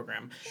theater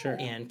program. Sure.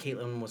 And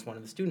Caitlin was one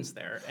of the students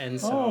there,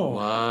 and so Oh.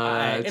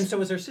 What? and so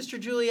was her sister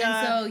Julia.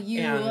 And so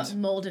you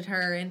and- molded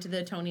her into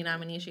the Tony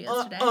nominee she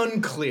is today.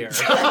 Unclear.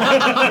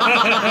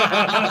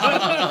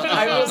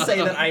 I will say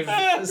that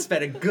I've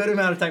spent a good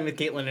amount of time with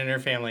Caitlin and her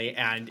family,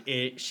 and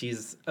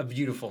she's a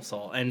beautiful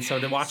soul. And so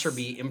to watch her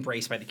be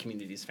embraced by the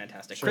community is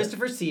fantastic.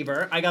 Christopher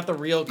Sieber, I got the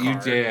real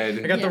card. You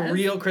did. I got the Yes.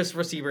 real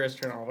Christopher Sieber as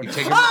Trent Oliver.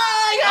 Take him-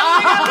 I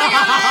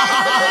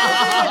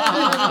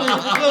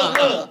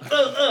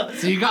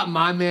So you got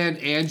my man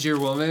and your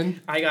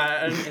woman. I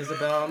got an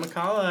Isabel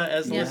McCalla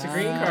as Alyssa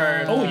Green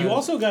card. Oh, you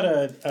also got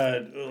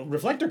a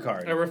reflector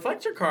card. A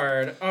reflector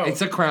card. Oh,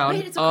 It's a crown.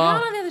 Wait, it's a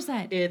crown on the other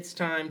side. It's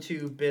time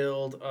to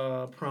build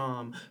a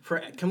prom.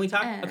 Can we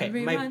talk? Okay,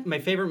 my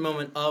favorite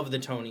moment of the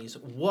Tonys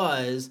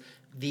was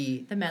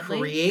the medley?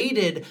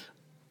 created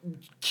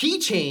key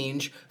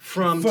change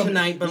from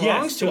Tonight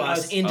Belongs to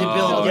Us into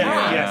Build a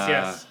Prom.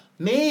 Yes.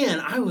 Man,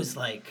 I was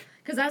like...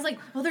 Because I was like,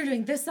 well, they're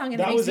doing this song and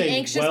That it makes was me a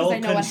anxious because I know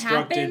what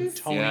well-constructed happens.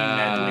 Tony Yeah.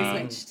 medley.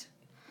 Switched.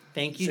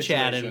 Thank you,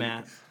 Chad and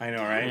Matt. I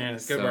know, right? Yeah,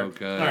 good So work.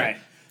 good. All right.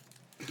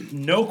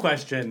 No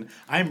question.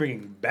 I'm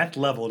bringing Beth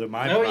Level to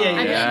my Oh, prom.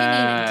 yeah,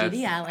 yeah. I'm taking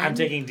Didi Allen. I'm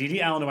taking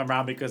Didi Allen to my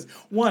prom because,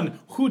 one,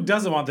 who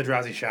doesn't want the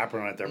drowsy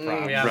chaperone at their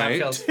prom? Yeah, Right?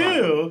 that feels fun.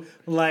 Two,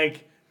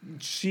 like,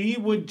 she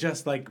would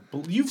just, like,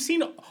 you've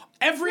seen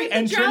every The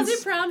entrance.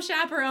 Drowsy Prom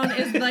Chaperone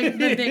is like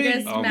the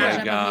biggest Oh my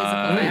mashup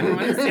God. of musical I ever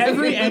want to see.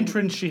 Every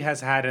entrance she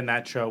has had in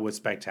that show was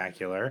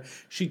spectacular.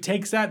 She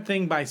takes that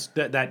thing by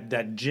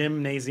that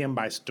gymnasium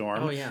by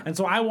storm. Oh, yeah. And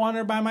so I want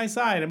her by my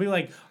side and be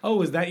like,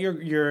 "Oh, is that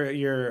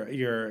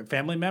your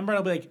family member?"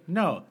 I'll be like,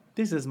 "No,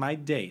 this is my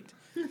date."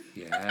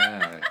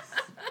 Yes.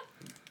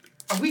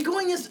 Are we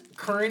going as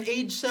current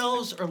age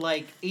selves or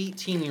like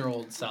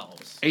 18-year-old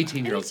selves?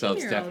 18-year-old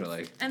selves, 18-year-olds.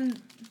 definitely. And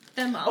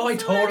them also Oh, I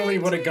totally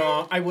are would have 18.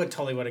 gone. I would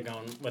totally would have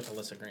gone with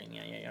Alyssa Green.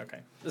 Yeah. Okay.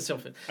 This still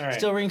fit. All right.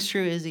 Still rings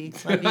true, Izzy.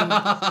 Love you,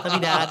 love you,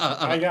 Dad.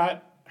 I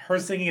got her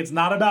singing "It's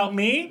Not About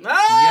Me."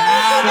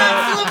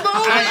 Ah,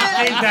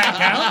 I think that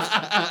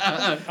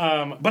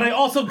counts. But I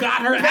also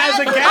got her as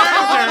a character.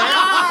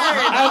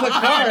 As a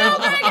card.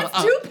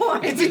 It's 2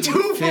 points. It's a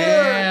twofer.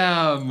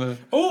 Damn.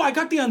 Oh, I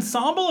got the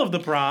ensemble of the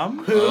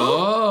prom.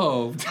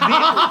 Oh.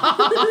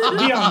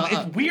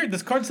 It's weird.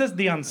 This card says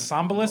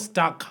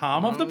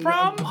theensemblist.com of the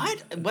prom.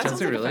 What? What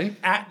Does it really?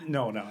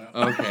 No.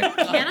 Okay. I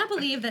cannot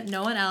believe that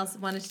no one else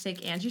wanted to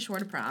take Angie Shore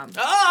to prom.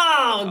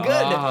 Oh, good.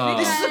 Oh.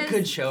 This is a Because-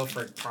 good show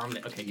for prom.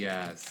 Okay.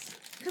 Yes.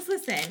 Because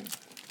listen,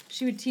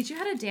 she would teach you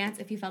how to dance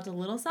if you felt a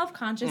little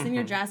self-conscious in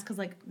your dress because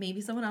like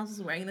maybe someone else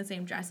was wearing the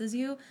same dress as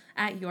you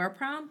at your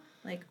prom,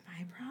 like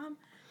my prom,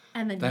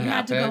 and then That you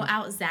had to go happened?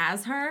 out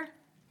Zazz her,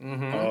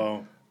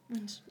 Oh.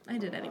 which I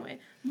did anyway.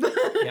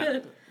 Yeah.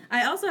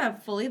 I also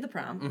have Fully the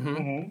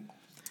Prom,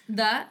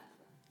 the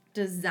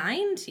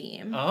design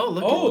team, Oh,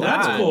 look Oh, at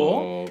that. that's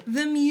cool.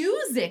 the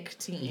music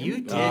team. You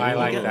did. I You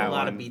like did that a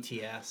lot one. of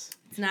BTS.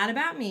 It's not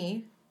about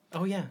me,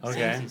 Oh, yeah. Okay.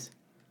 Samesies.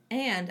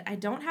 and I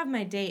don't have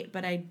my date,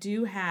 but I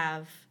do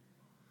have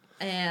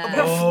a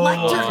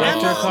Reflector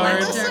reflector card.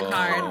 reflector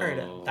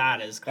card.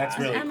 That is classic. That's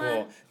really Emma,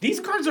 cool. These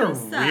cards are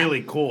what's up?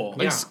 really cool.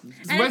 Yeah.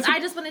 And it's,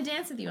 I just want to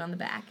dance with you on the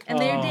back. And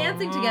they're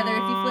dancing together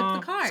if you flip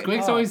the card.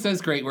 Squigs always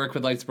does great work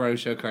with Lights Bro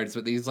show cards,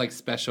 but these like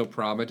special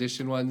prom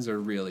edition ones are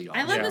really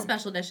awesome. I love Yeah. the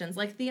special editions,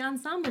 like the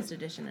Ensemblist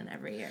edition in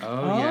every year.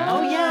 Oh yeah.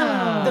 Oh,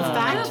 yeah. The I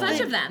fact have a bunch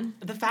that, of them.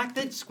 The fact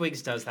that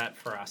Squigs does that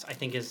for us, I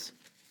think is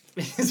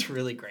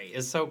really great.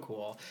 It's so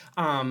cool.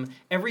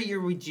 Every year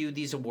we do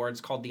these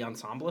awards called the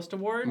Ensemblist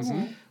Awards,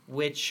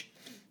 which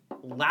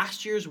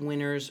last year's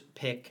winners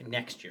pick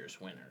next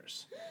year's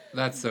winners.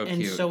 That's so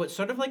And cute. so it's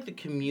sort of like the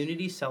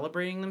community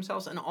celebrating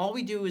themselves. And all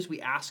we do is we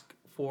ask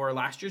for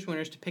last year's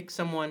winners to pick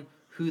someone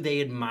who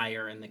they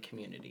admire in the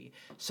community.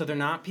 So they're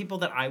not people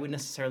that I would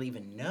necessarily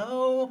even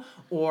know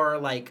or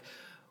like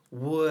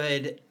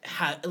would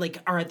have like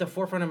are at the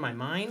forefront of my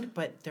mind,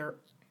 but they're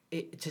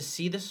to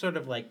see this sort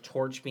of like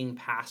torch being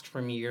passed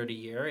from year to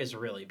year is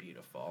really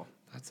beautiful.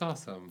 That's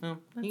awesome. Well,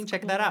 you can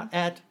check that out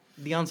at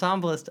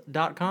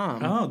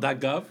theensemblist.com. Oh,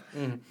 .gov.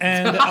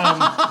 And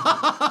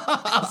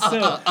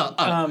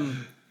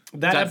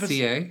that episode.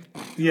 .ca.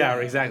 Yeah,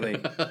 exactly.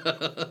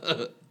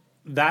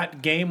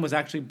 That game was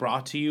actually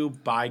brought to you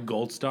by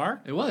Gold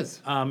Star. It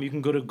was. You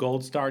can go to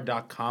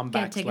goldstar.com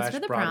Get tickets for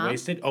the prom.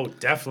 /broadwasted. Oh,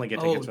 definitely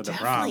get tickets for the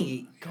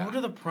definitely. Go to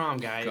the prom,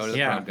 guys. Go to the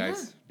Yeah. prom,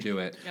 guys. Do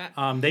it.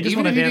 They just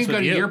Even want if to you dance didn't go with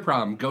to you. your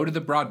prom, go to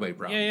the Broadway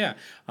prom. Yeah.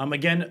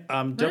 Again,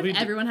 What if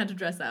everyone had to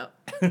dress out?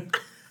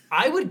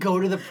 I would go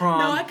to the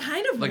prom. No, I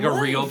kind of Like would.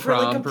 a real for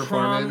like prom a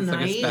performance, prom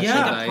like a night. special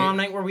Yeah, night. a prom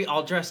night where we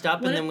all dressed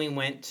up What and if- then we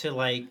went to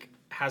like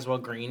Haswell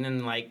Green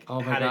and like Oh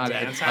my had god, a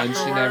and dance punch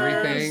and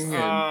afterwards. everything,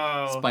 and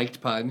Oh.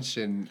 spiked punch,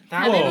 and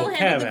That Kevin Whoa, will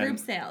handle the Kevin. group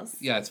sales.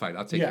 yeah, it's fine.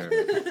 I'll take Yeah.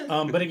 care of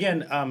it. But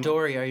again,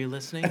 Dory, are you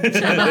listening?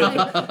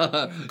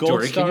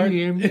 Dory, can you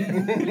hear me?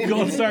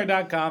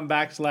 goldstar.com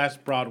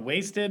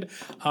 /broadwasted.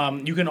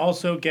 You can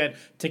also get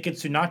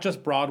tickets to not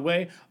just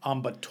Broadway,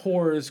 but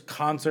tours,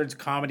 concerts,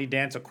 comedy,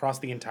 dance across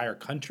the entire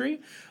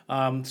country.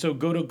 So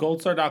go to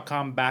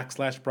goldstar.com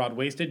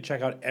 /broadwasted.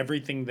 Check out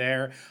everything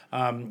there.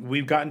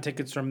 We've gotten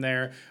tickets from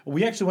there.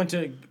 We actually went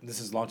to, this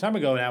is a long time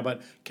ago now,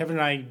 but Kevin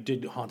and I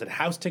did Haunted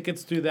House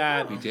tickets through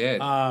that. We did.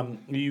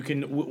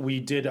 We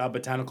did a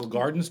Botanical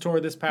Gardens tour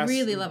this past.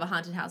 Really love a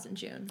haunted house in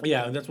June.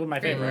 Yeah, that's one of my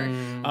Great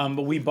favorite.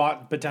 But we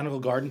bought Botanical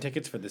Garden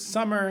tickets for this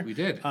summer. We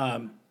did.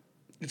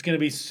 It's going to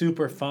be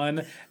super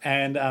fun.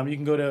 And you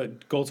can go to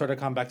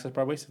goldstar.com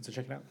 /broadwasted, so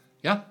check it out.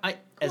 Yeah.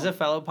 as a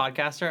fellow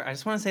podcaster, I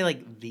just want to say,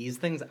 like, these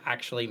things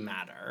actually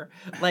matter.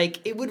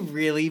 Like, it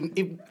really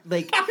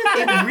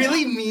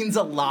means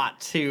a lot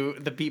to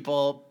the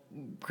people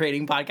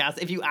creating podcasts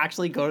if you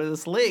actually go to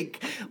this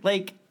link.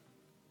 Like,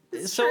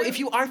 so if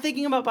you are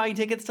thinking about buying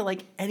tickets to,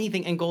 like,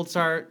 anything, and Gold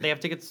Star, they have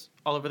tickets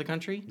all over the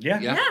country.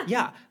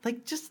 Yeah.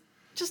 Like, just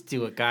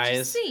do it,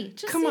 guys. Just see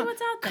on. what's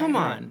out there. Come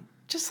on.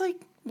 Just, like,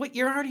 what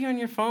you're already on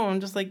your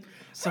phone. Just, like,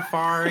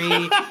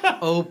 Safari,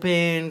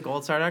 open,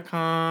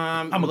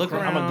 goldstar.com. I'm a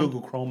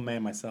Google Chrome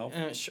man myself.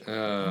 Sure.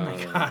 Oh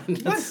my God.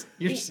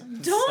 You're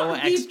Don't so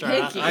be extra.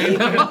 picky. I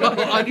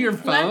know, on your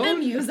phone? Let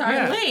them use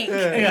our link.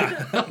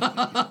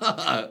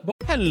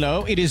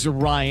 Hello, it is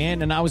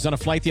Ryan, and I was on a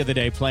flight the other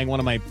day playing one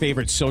of my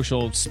favorite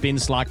social spin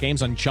slot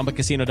games on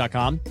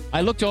ChumbaCasino.com.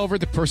 I looked over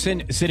at the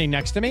person sitting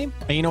next to me,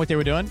 and you know what they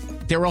were doing?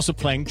 They were also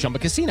playing Chumba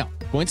Casino.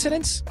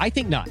 Coincidence? I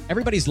think not.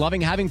 Everybody's loving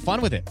having fun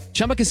with it.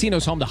 Chumba Casino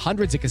is home to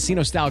hundreds of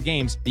casino-style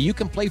games that you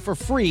can play for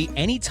free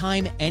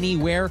anytime,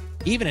 anywhere,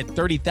 even at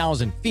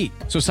 30,000 feet.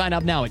 So sign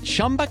up now at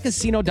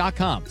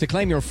ChumbaCasino.com to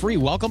claim your free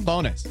welcome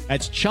bonus.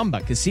 That's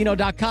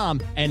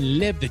ChumbaCasino.com and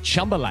live the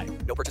Chumba life.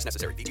 No purchase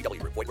necessary.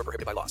 VGW. Void where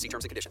prohibited by law. See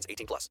terms and conditions.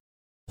 18+.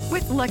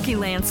 With Lucky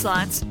Land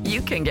Slots, you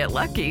can get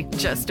lucky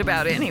just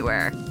about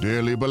anywhere.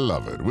 Dearly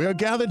beloved, we are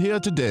gathered here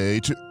today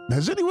to...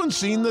 Has anyone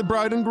seen the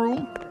bride and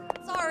groom?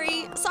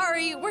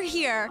 Sorry, we're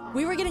here.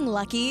 We were getting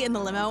lucky in the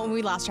limo and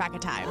we lost track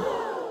of time.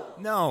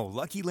 No,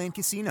 Lucky Land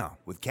Casino,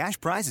 with cash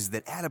prizes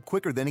that add up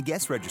quicker than a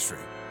guest registry.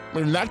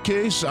 In that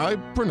case, I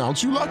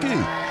pronounce you lucky.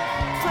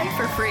 Play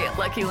for free at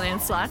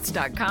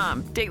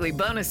LuckyLandSlots.com. Daily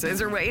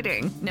bonuses are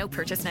waiting. No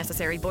purchase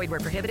necessary. Void where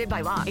prohibited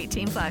by law.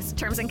 18+.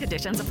 Terms and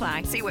conditions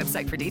apply. See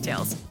website for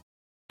details.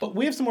 But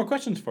we have some more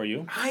questions for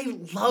you. I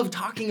love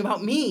talking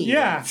about me.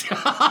 Yeah.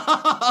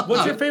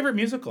 What's your favorite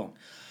musical?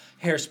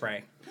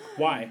 Hairspray.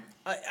 Why?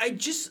 I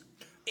just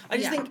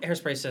think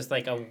Hairspray is just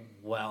like a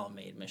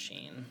well-made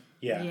machine.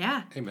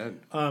 Yeah. Amen.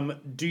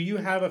 Do you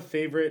have a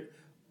favorite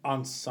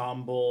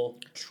ensemble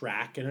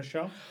track in a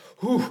show?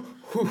 Ooh,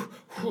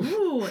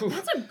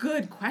 that's a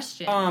good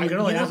question. I can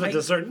only answer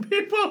to certain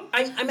people.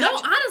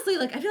 Honestly,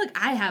 like, I feel like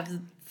I have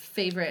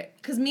favorite,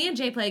 because me and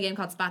Jay play a game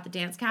called Spot the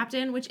Dance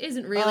Captain, which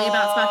isn't really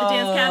about Spot the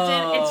Dance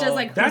Captain. It's just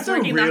like who's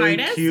working the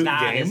hardest.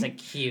 That is a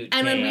cute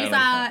And game. when we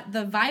saw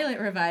the Violet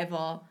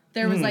revival,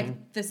 there was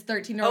like this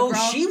 13-year-old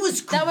girl. She was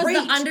great. That was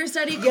the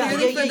understudy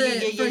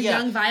clearly for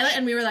young Violet,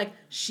 and we were like,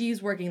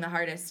 she's working the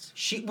hardest.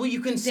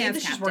 You can see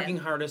that she's working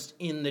hardest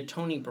in the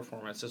Tony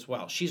performance as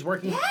well. She's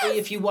working.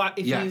 If you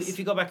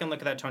go back and look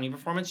at that Tony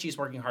performance, she's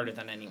working harder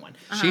than anyone.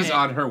 She's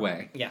on her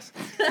way. Yes.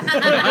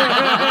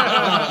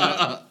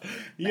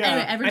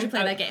 Anyway, ever did you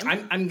play that game?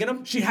 I'm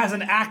gonna. She has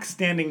an axe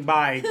standing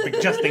by,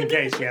 like, just in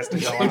case she has to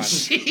go on.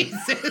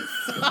 Jesus.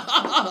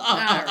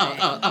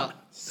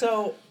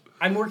 So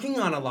I'm working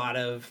on a lot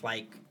of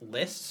like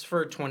lists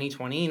for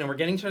 2020, and we're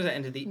getting towards the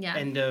end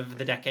of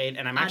the decade,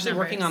 and I'm actually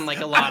working on like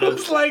a lot of.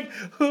 It's like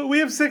we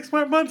have 6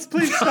 more months.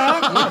 Please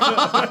stop.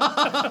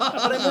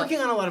 But I'm working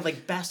on a lot of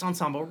like best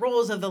ensemble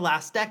roles of the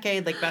last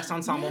decade, like best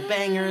ensemble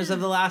bangers of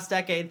the last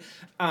decade.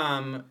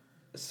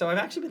 So I've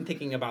actually been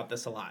thinking about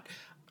this a lot.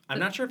 I'm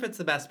not sure if it's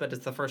the best, but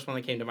it's the first one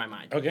that came to my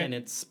mind. Okay. And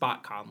it's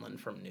Spot Conlon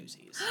from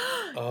Newsies.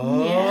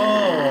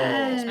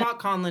 Yes. Spot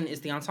Conlon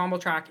is the ensemble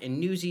track in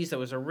Newsies that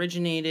was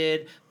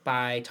originated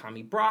by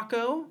Tommy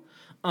Bracco.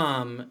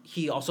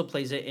 He also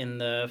plays it in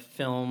the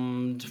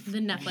filmed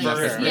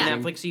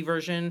Netflixy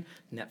version.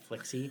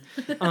 Netflixy.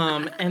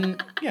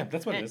 And yeah,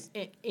 that's what it is.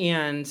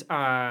 And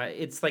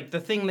it's like the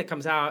thing that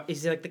comes out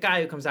is like the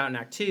guy who comes out in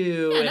Act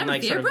 2. Yeah, and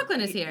like Fear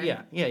Brooklyn is here.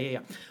 Yeah.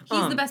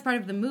 He's the best part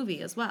of the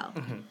movie as well.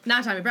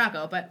 Not Tommy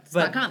Bracco, but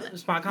Spot Conlon.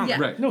 Spot Conlon. Yeah.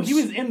 Right. No, he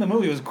was in the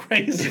movie. It was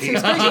crazy. He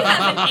hasn't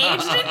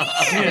aged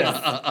in years.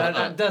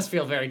 That does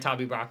feel very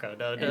Tommy Bracco,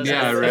 though.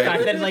 Yeah, right. The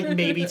fact that like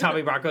maybe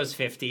Tommy Bracco's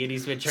 50 and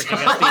he's been tricking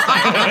us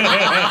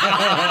these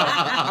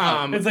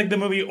it's like the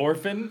movie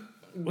Orphan.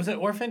 Was it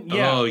Orphan?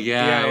 Yeah. Oh,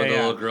 yeah. Where the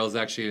little girl's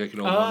actually like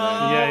an old woman.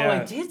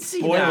 I did see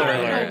Spoiler that.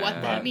 alert. I don't know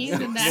what that means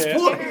in that.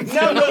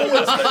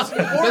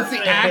 That's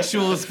the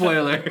actual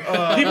spoiler.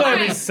 People are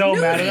be so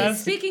mad at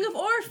us. Speaking of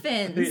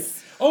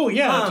orphans. Oh,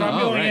 yeah, that's what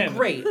I'm going in.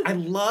 Great. I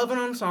love an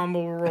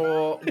ensemble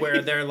role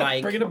where they're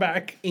like bringing it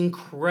back.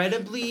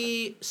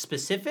 Incredibly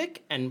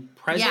specific and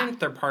present. Yeah.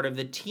 They're part of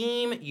the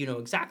team. You know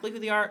exactly who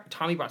they are.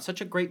 Tommy brought such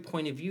a great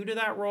point of view to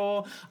that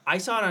role. I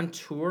saw it on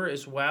tour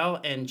as well.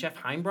 And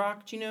Jeff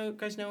Heimbrock, do you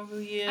guys know who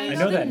he is? I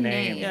know that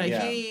name.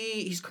 Yeah.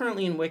 He's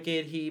currently in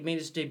Wicked. He made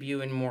his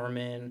debut in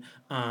Mormon.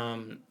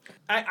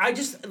 I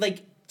just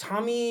like.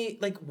 Tommy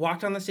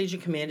walked on the stage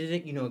and commanded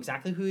it. You know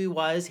exactly who he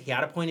was. He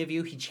had a point of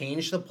view. He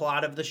changed the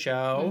plot of the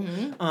show,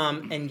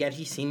 and yet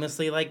he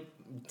seamlessly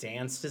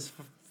danced his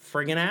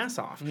friggin' ass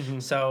off.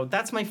 So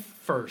that's my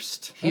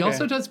first. He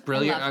also does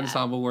brilliant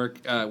ensemble work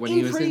when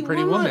he was in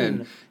Pretty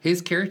Woman.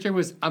 His character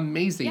was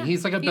amazing. Yeah.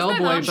 He's like a He's my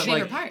bellboy, mom's but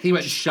favorite like part. he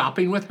went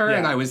shopping with her, Yeah.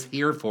 and I was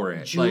here for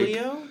it.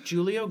 Julio?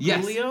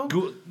 Yes.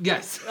 Gulio?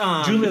 Yes.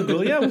 Julia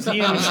Gulia? Was he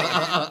in,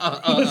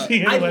 was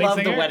he in I Wedding love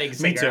Singer? The Wedding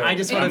Singer. Me too. I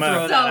just want to I'm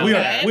throw a- that out we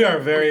there. are we are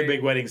very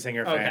big Wedding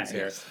Singer fans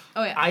here.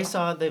 Oh yeah. I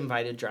saw The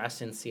Invited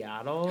Dress in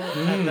Seattle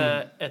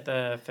at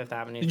the Fifth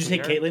Avenue. Did you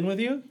take Theater. Caitlin with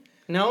you?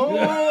 No,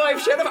 I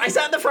should have. I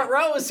sat in the front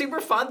row. It was super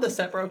fun. The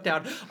set broke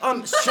down.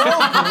 So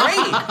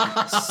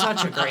great.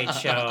 Such a great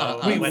show.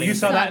 Wait, Wedding you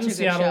saw Singer. that in Such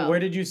a good Seattle. show. Where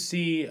did you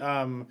see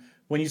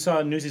when you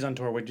saw Newsies on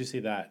tour? Where did you see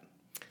that?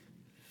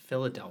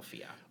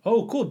 Philadelphia.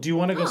 Oh, cool. Do you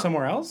want to go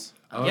somewhere else?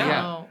 Oh,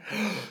 Yeah.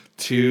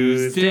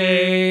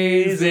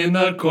 Tuesdays in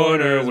the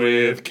corner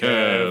with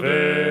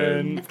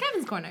Kevin. It's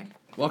Kevin's corner.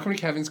 Welcome to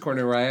Kevin's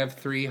Corner, where I have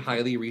 3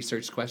 highly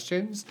researched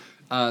questions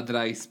that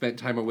I spent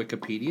time on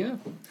Wikipedia.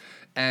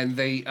 And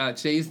they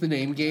today's the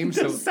name game.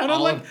 So It sounded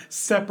all like of-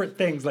 separate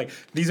things. Like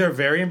these are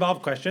very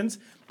involved questions.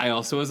 I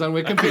also was on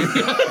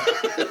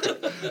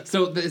Wikipedia.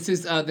 So this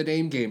is the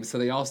name game. So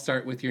they all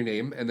start with your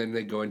name, and then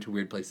they go into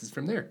weird places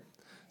from there.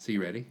 So you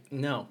ready?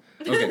 No.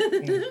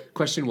 Okay.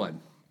 Question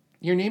 1.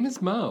 Your name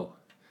is Mo.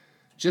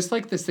 Just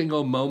like the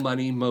single Mo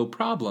Money, Mo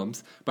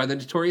Problems by the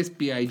Notorious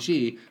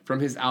B.I.G. from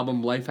his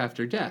album Life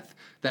After Death.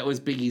 That was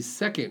Biggie's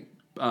second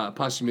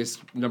posthumous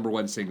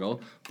 #1 single,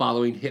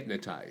 following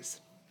Hypnotize.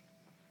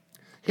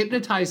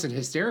 Hypnotized and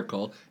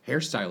Hysterical,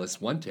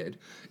 Hairstylist Wanted,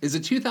 is a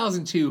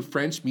 2002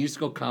 French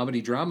musical comedy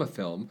drama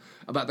film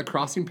about the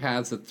crossing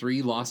paths of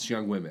 3 lost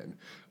young women,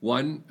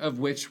 one of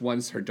which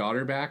wants her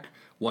daughter back,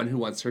 one who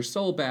wants her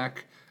soul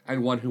back,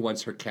 and one who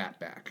wants her cat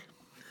back.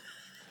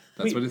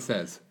 That's what it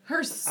says.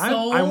 Her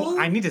soul.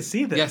 I need to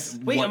see this. Yes.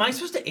 Wait, am I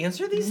supposed to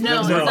answer these No,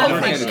 things? no, Oh no,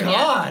 my no.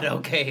 God.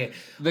 Okay.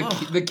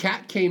 The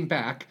Cat Came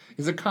Back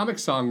is a comic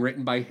song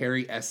written by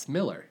Harry S.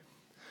 Miller.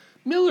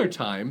 Miller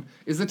Time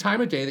is the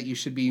time of day that you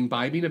should be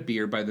imbibing a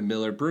beer by the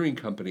Miller Brewing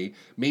Company,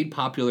 made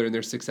popular in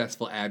their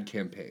successful ad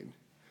campaign.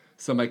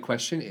 So my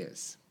question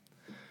is,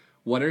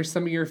 what are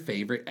some of your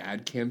favorite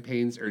ad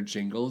campaigns or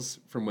jingles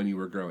from when you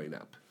were growing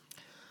up?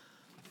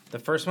 The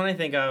first one I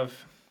think of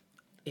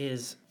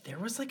is there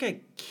was like a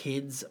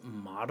kids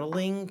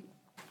modeling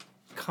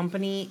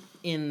company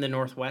in the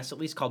Northwest, at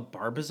least, called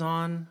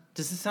Barbizon.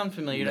 Does this sound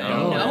familiar to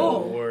anyone?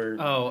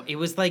 No. It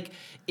was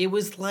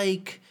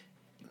like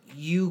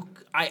you.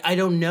 I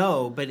don't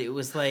know, but it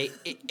was like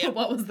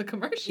What was the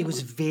commercial? it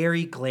was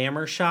very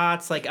glamour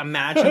shots. Like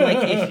imagine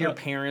like if your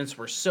parents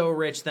were so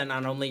rich, then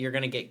not only you're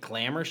gonna get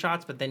glamour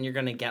shots, but then you're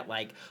gonna get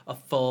like a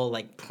full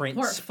like print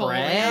Portfolio.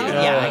 spread.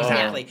 Oh. Yeah,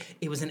 exactly.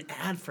 It was an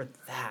ad for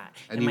that.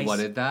 And you my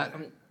wanted that?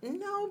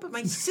 No, but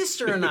my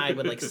sister and I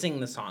would like sing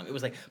the song. It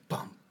was like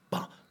bum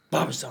bum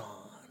Barbizon,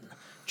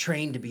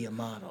 trained to be a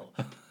model.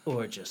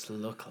 Or just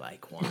look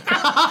like one.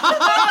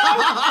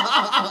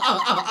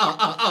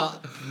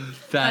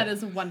 That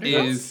is wonderful.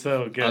 Is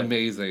so good.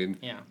 Amazing.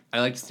 Yeah. I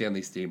liked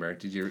Stanley Steamer.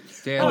 Did you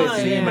Stanley Oh,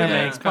 Steamer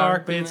yeah. makes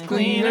carpets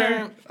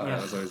cleaner. Oh,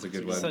 that was always a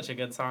good one. Such a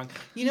good song.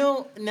 You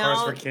know, now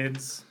Cars for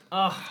Kids.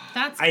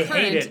 That's I current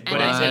hate it,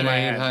 but and it's in my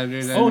head.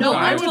 1-800-900-900. Oh, no no,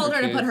 I one would- told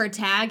her to put her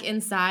tag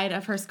inside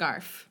of her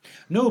scarf.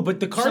 No, but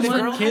the Cars the for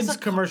girl Kids has a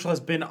commercial has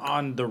been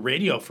on the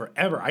radio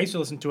forever. I used to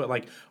listen to it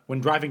like when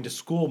driving to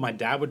school. My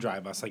dad would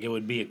drive us. Like it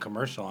would be a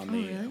commercial on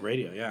the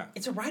radio. Yeah.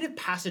 it's a rite of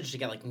passage to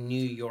get like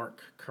New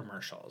York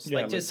commercials. Yeah,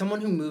 like like- just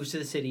someone who moves to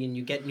the city and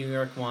you get New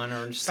York one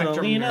or Spectrum.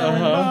 Selena News.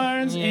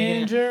 Barnes,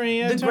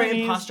 injury The Grand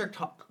attorneys. Prospect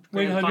Hall.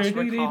 Grand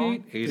Prospect Hall.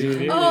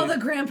 Oh, the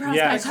Grand Prospect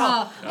Yes.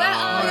 Hall. Where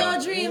all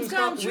your dreams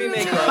come We true.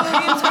 make our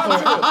dreams come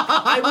true.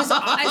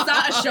 I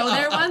saw a show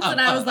there once and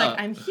I was like,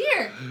 I'm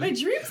here. My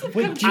dreams have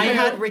come true. I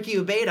had Ricky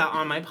Ubeda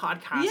on my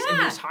podcast, and he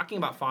Yeah. was talking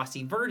about Fosse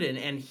Verdon,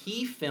 and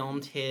he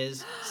filmed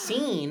his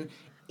scene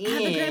At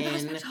the Grand in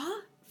Prospect Hall?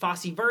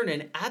 Fosse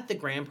Verdon at the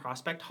Grand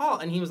Prospect Hall,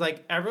 and he was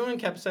like, everyone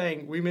kept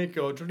saying, "We make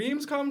your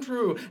dreams come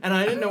true," and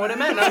I didn't know what it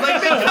meant. I was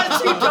like,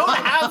 because you don't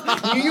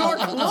have New York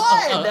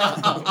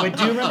blood. Wait,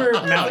 do you remember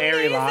Mount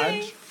Airy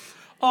Lodge?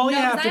 All you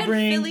No, 'cause have I to had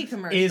bring Philly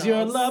is your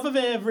commercials. love of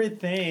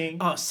everything.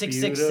 Oh,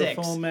 666.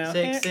 Beautiful Mount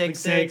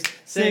 666.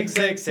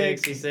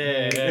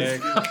 6666.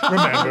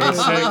 Remember,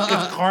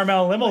 it's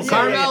Carmel Limo.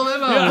 Carmel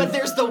Limo. But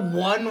there's the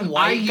one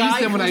white I guy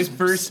used them when I who's-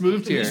 first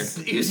moved here.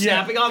 He's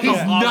snapping on He's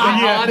the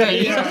not on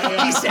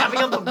it. He's snapping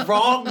on the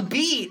wrong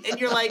beat, and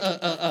you're like,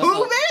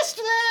 "Who missed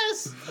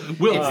this?"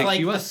 We'll It's pick like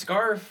you the up.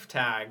 scarf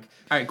tag.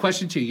 All right,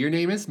 question 2. Your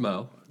name is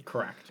Mo.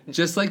 Correct.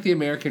 Just like the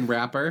American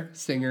rapper,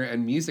 singer,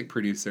 and music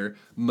producer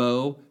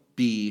Mo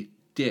B.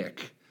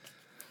 Dick,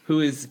 who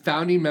is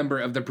founding member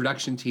of the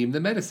production team The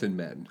Medicine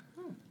Men.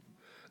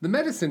 The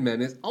Medicine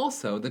Men is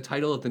also the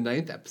title of the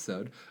 9th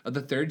episode of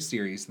the 3rd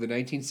series of the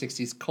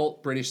 1960s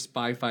cult British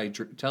spy-fi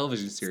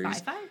television series,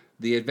 Spy-fi?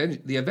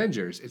 The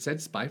Avengers. It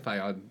said spy-fi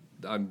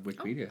on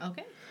Wikipedia. Oh,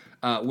 okay.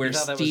 Where You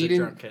thought that was a Steed and,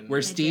 drunken-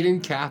 where Steed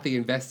and Kathy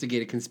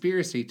investigate a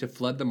conspiracy to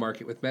flood the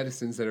market with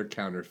medicines that are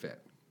counterfeit.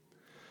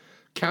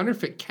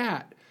 Counterfeit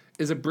Cat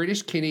is a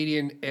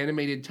British-Canadian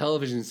animated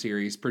television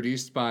series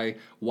produced by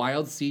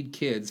Wild Seed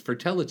Kids for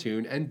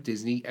Teletoon and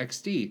Disney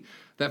XD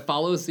that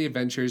follows the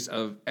adventures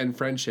and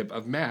friendship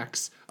of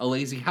Max, a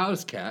lazy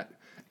house cat,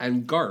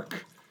 and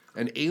Gark,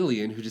 an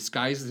alien who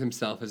disguises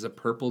himself as a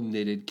purple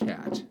knitted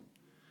cat.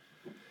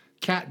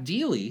 Kat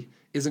Deely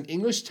is an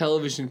English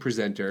television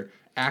presenter,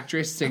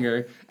 actress,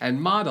 singer,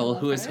 and model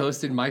who has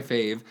hosted my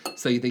fave,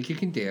 So You Think You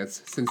Can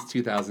Dance, since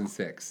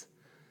 2006.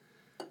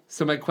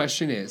 So my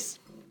question is,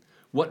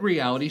 what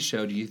reality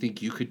show do you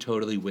think you could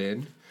totally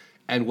win?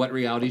 And what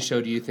reality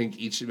show do you think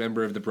each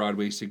member of the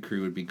Broadwasted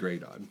crew would be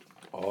great on?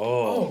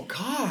 Oh,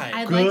 God.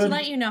 I'd like to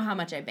let you know how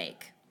much I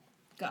bake.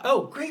 Go.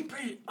 Oh, Great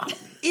British...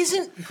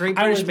 Isn't Great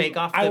British Bake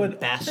Off the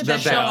best? The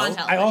best show on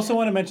television. I also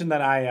want to mention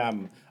that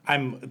I'm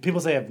people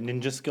say I have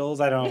ninja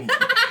skills. I don't...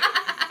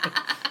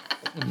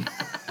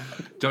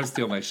 Don't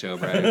steal my show,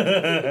 Brian.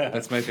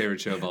 That's my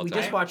favorite show of all time. We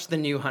just watched the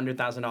new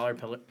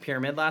 $100,000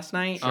 pyramid last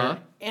night,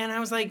 and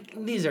I was like,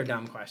 "These are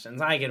dumb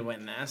questions. I could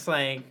win this."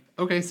 Like,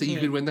 okay, so you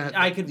could win that.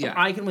 I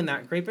could win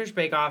that. Great British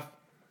Bake Off,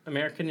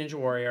 American Ninja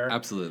Warrior,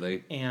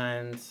 absolutely,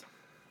 and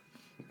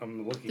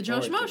I'm looking. The Joe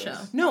Schmo Show.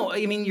 No,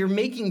 I mean you're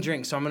making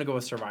drinks, so I'm gonna go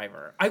with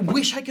Survivor. I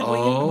wish I could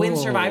win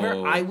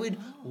Survivor. I would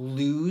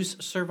lose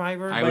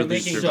Survivor. I would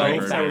lose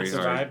Survivor. I would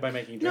survive by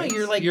making drinks. No,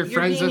 you're like you're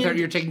friends with her.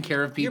 You're taking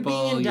care of people.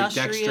 You're being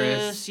industrious. You're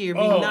dexterous. You're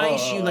being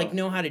nice. You like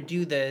know how to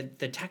do the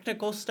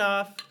technical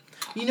stuff.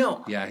 You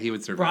know. Yeah, he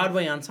would survive.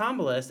 Broadway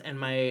ensemblist and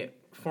my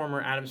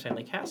former Addams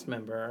Family cast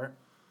member,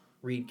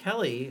 Reed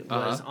Kelly,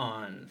 was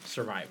on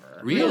Survivor.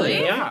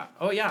 Really? Yeah.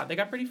 Oh yeah, they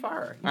got pretty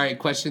far. All right,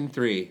 question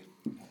 3.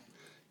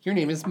 Your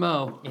name is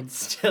Mo. It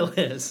still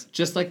is.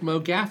 Just like Mo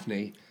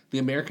Gaffney, the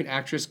American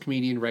actress,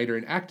 comedian, writer,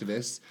 and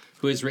activist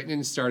who has written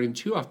and starred in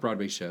 2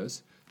 off-Broadway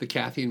shows, The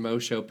Kathy and Mo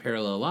Show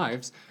Parallel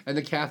Lives, and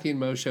The Kathy and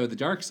Mo Show The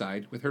Dark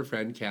Side, with her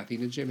friend Kathy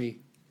and Jimmy.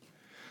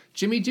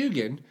 Jimmy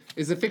Dugan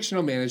is a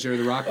fictional manager of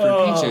the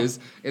Rockford Peaches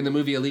in the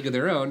movie A League of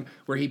Their Own,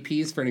 where he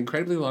pees for an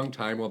incredibly long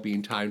time while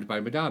being timed by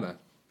Madonna.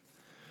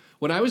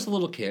 When I was a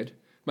little kid,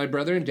 my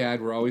brother and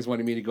dad were always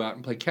wanting me to go out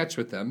and play catch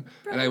with them,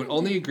 and I would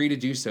only agree to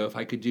do so if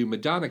I could do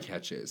Madonna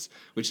catches,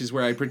 which is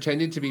where I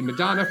pretended to be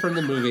Madonna from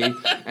the movie and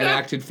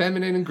acted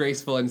feminine and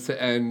graceful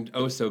and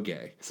oh so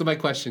gay. So my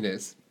question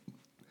is,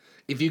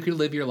 if you could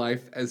live your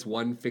life as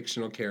one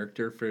fictional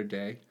character for a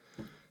day,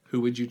 who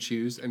would you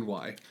choose and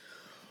why?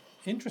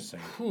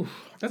 Interesting.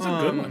 That's a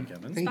good one,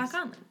 Kevin.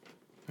 Spock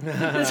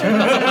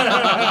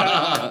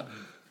Conlon.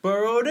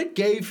 Baroda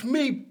gave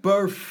me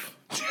birth.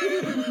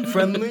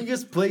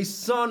 Friendliest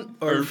place on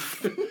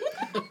earth.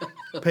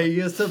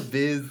 Pay us a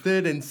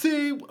visit and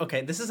see.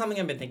 Okay, this is something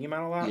I've been thinking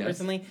about a lot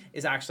recently.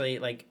 Is actually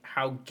like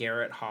how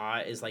Garrett Haw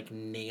is like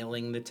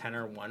nailing the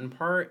tenor 1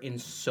 part in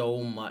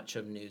so much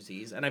of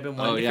Newsies, and I've been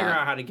wanting to figure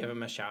out how to give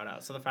him a shout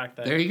out. So the fact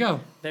that there you go,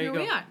 Here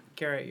we are.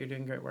 Garrett, you're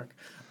doing great work.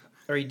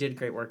 Or he did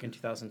great work in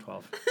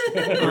 2012.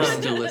 We're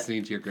still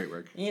listening to your great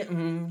work. Yeah,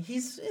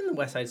 he's in the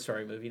West Side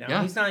Story movie now.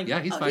 Yeah, he's not. Yeah,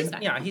 he's fine.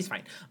 Yeah, he's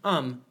fine.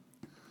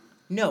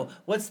 No,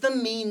 what's the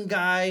mean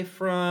guy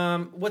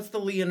from? What's the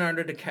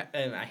Leonardo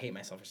DiCaprio? I hate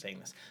myself for saying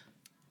this.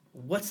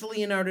 What's the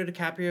Leonardo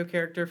DiCaprio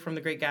character from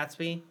The Great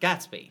Gatsby?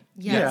 Gatsby.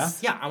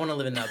 Yes. Yeah, I want to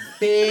live in a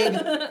big,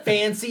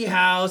 fancy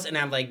house and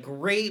have like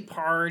great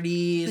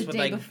parties. The with, day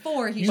like,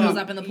 before he shows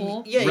up in the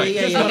pool. Yeah.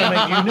 You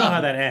know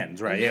how that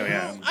ends, right?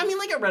 Yeah. I mean,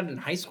 like I read in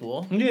high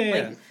school.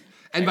 Yeah.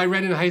 And by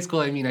read in high school,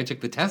 I mean I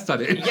took the test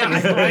on it. Yeah,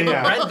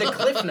 I read the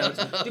Cliff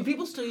Notes. Do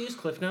people still use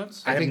Cliff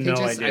Notes? I think have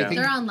no idea.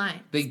 They're online.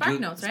 Spark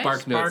Notes, right?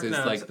 Spark Notes is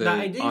like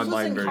the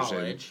online version.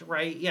 College,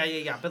 right?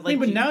 Yeah. But like,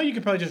 but now you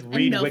could probably just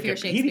read No Fear Wikipedia.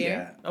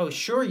 Shakespeare. Oh,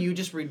 sure. You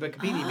just read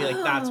Wikipedia and be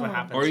like, that's what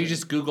happens. Or you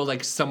just Google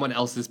like someone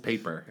else's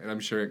paper, and I'm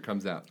sure it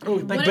comes out. Oh,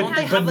 but they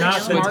have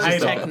like smart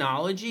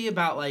technology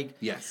about like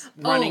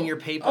running your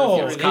paper.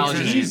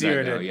 It's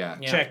easier to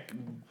check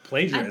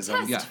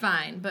plagiarism. A test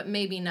fine, but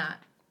maybe not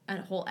a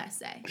whole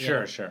essay.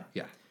 Sure.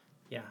 Yeah.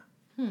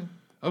 Hmm.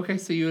 Okay,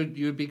 so you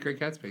would beat Great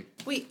Gatsby.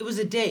 Wait, it was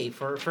a day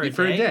for a day?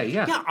 For a day,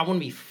 yeah. Yeah, I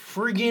want to be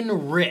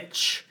friggin'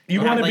 rich.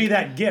 You want to be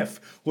that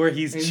GIF where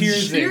he's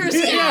cheersing.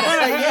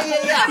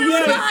 Yeah.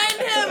 Find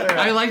him.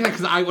 I like that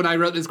because when I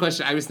wrote this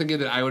question, I was thinking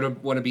that I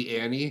would want to be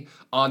Annie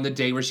on the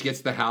day where she gets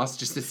to the house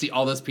just to see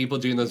all those people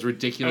doing those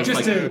ridiculous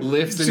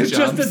lifts and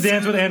jumps. Just to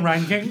dance with Anne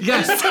Reinking?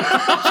 Yes. Just the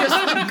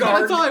gardener.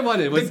 That's all I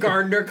wanted. The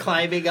gardener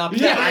climbing up.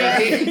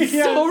 It's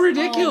so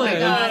ridiculous. Oh my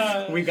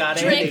God. We got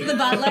Drake the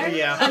butler.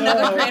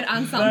 Another great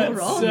ensemble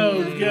role.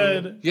 So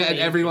good. Yeah, and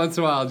every once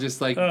in a while, just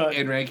like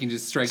Anne Rankin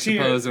just strikes the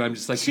pose, and I'm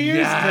just like, cheers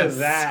yes. to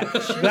that.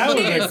 That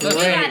was Cheers. great. We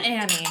got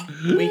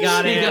Annie. We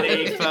got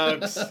Annie,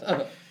 folks.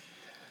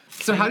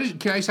 So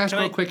can I just ask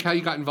real quick how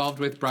you got involved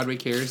with Broadway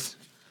Cares?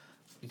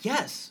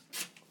 Yes.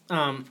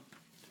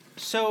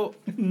 So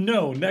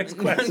no. Next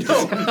question.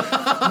 No.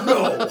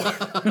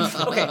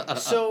 Okay.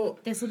 So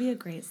this will be a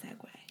great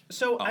segue.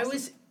 So I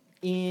was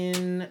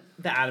in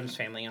the Addams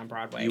Family on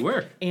Broadway. You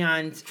were,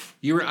 and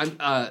you were.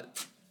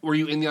 Were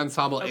you in the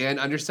ensemble and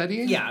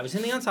understudying? Yeah, I was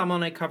in the ensemble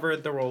and I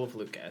covered the role of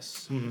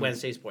Lucas,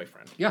 Wednesday's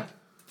boyfriend. Yeah.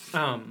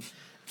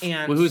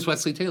 And Well, who's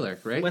Wesley Taylor,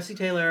 right? Wesley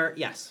Taylor,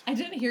 yes. I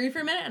didn't hear you for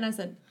a minute, and I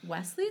said,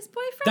 Wesley's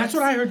boyfriend? That's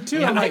what I heard too.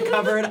 Yeah, I'm like, I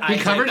covered He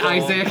covered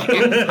Isaac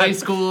in high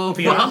school.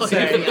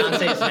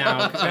 Beyonce's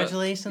now.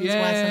 Congratulations,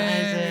 Yay. Wes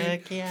and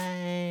Isaac.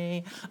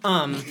 Yay.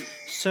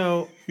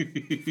 So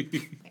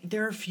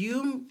there are a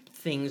few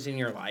things in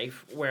your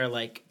life where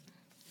like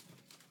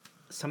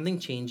something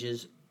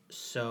changes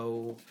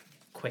so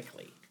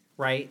quickly,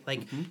 right?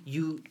 Like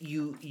you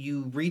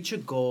reach a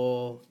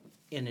goal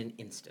in an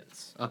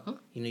instance.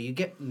 You know, you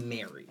get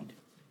married,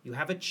 you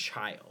have a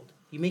child,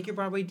 you make your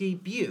Broadway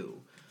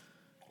debut.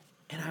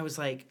 And I was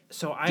like,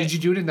 so I... Did you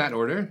do it in that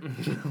order?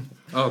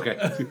 Oh,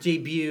 okay.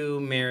 Debut,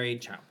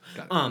 married, child.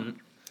 Got it.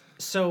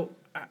 So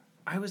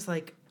I was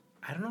like,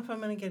 I don't know if I'm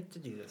going to get to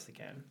do this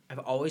again. I've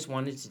always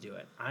wanted to do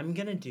it. I'm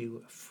going to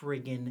do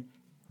friggin'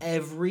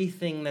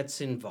 everything that's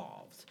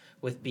involved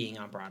with being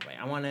on Broadway.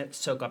 I want to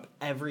soak up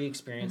every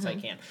experience I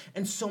can.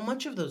 And so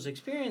much of those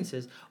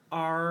experiences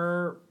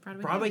are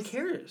Broadway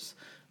Cares.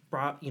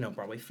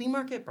 Broadway Flea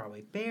Market,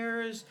 Broadway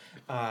Bears,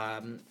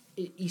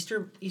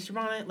 Easter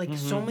Bonnet, like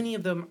so many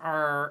of them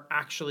are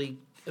actually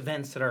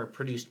events that are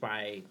produced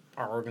by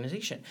our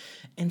organization.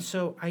 And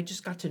so I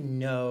just got to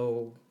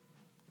know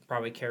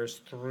Broadway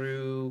Cares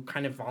through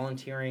kind of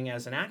volunteering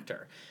as an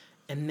actor.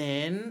 And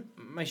then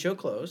my show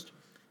closed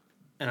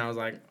and I was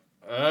like,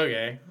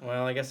 okay,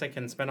 well, I guess I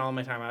can spend all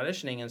my time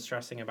auditioning and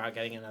stressing about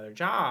getting another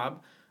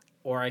job,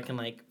 or I can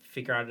like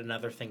figure out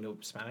another thing to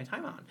spend my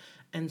time on.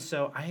 And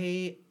so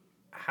I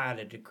had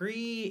a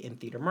degree in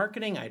theater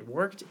marketing. I'd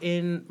worked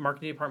in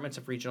marketing departments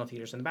of regional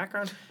theaters in the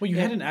background. Well, you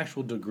had an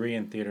actual degree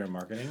in theater and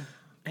marketing?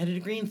 I had a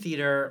degree in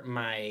theater.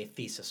 My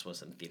thesis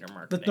was in theater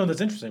marketing. No, that's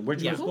interesting. Where'd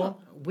you go to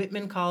school?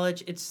 Whitman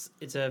College. It's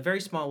a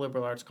very small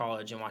liberal arts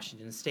college in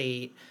Washington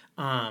State.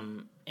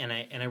 And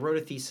I wrote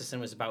a thesis and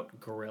it was about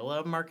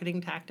guerrilla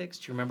marketing tactics.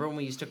 Do you remember when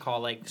we used to call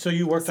like... So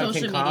you worked on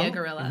King Social Kong? media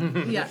guerrilla.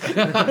 Yeah.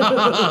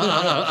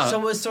 So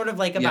it was sort of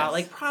like about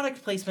like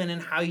product placement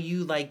and how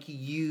you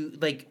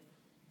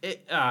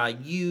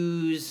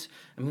use...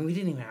 I mean, we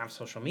didn't even have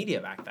social media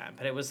back then,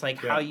 but it was like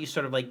how you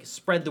sort of like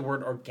spread the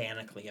word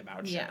organically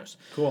about shows.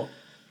 Cool.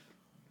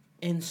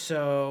 And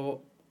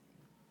so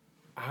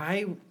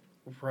I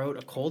wrote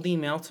a cold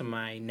email to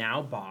my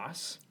now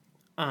boss,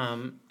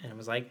 and it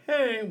was like,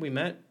 hey, we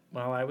met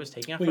while I was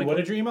taking off my Wait, what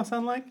clothes. did your email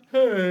sound like?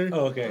 Hey.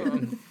 Oh,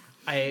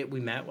 okay. We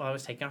met while I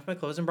was taking off my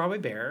clothes in Broadway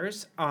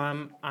Bears.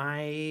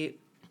 I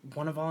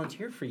want to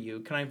volunteer for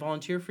you. Can I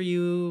volunteer for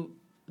you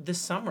this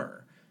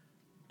summer?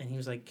 And he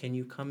was like, can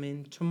you come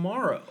in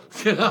tomorrow?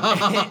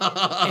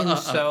 and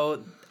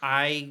so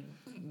I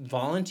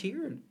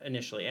volunteered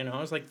initially. And I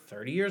was like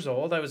 30 years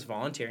old. I was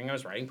volunteering. I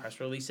was writing press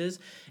releases.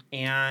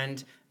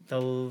 And the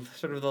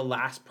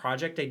last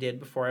project I did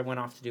before I went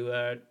off to do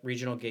a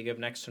regional gig of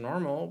Next to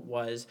Normal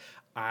was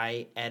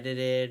I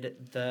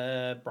edited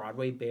the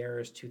Broadway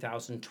Bears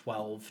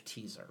 2012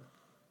 teaser.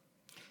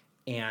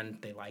 And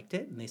they liked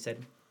it. And they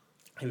said,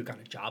 hey, we've got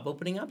a job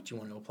opening up. Do you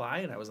want to apply?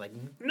 And I was like,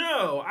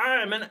 no,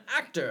 I'm an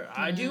actor.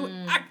 I do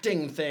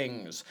acting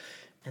things.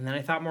 And then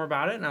I thought more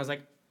about it, and I was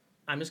like,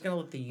 I'm just going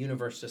to let the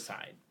universe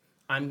decide.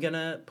 I'm going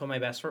to put my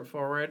best foot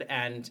forward,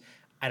 and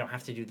I don't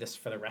have to do this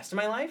for the rest of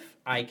my life.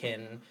 I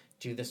can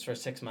do this for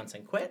 6 months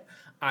and quit.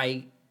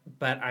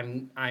 But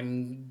I'm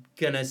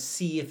going to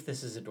see if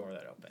this is a door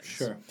that opens.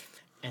 Sure.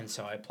 And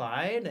so I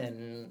applied,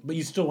 and... But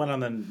you still went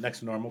on the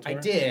Next Normal tour? I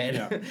did.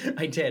 Yeah.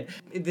 I did.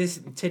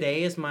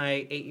 Today is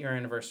my 8-year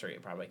anniversary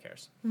at Broadway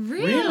Cares.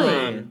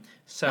 Really?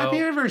 So Happy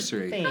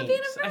anniversary. Thanks. Happy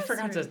anniversary. I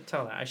forgot to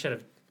tell that. I should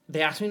have.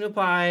 They asked me to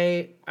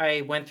apply.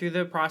 I went through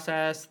the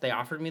process. They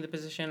offered me the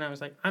position. I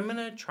was like, I'm going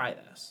to try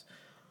this.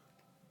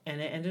 And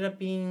it ended up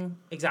being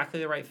exactly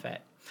the right fit.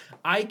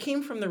 I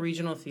came from the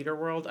regional theater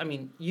world. I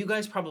mean, you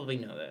guys probably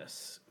know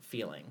this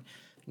feeling.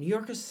 New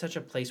York is such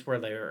a place where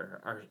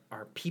there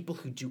are people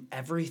who do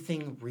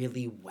everything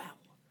really well.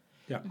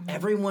 Yeah.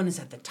 Everyone is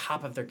at the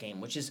top of their game,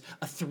 which is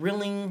a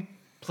thrilling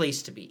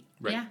place to be.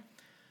 Right. Yeah.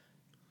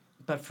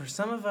 But for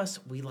some of us,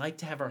 we like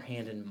to have our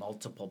hand in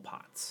multiple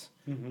pots.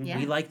 Yeah.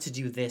 We like to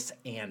do this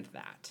and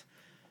that.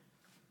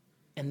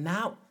 And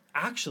that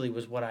actually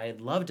was what I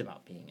loved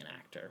about being an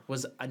actor,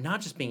 was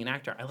not just being an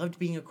actor. I loved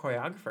being a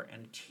choreographer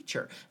and a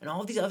teacher and all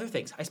of these other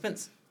things. I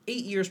spent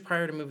 8 years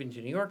prior to moving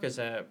to New York as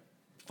a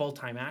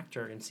full-time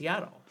actor in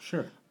Seattle.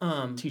 Sure.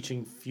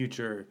 Teaching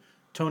future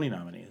Tony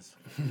nominees.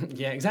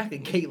 Yeah, exactly.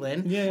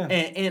 Caitlin. Yeah.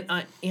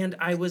 And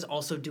I was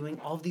also doing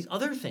all of these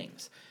other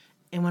things.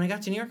 And when I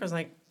got to New York, I was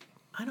like,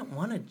 I don't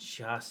want to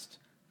just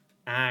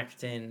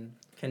act in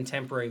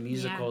contemporary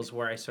musicals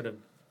where I sort of,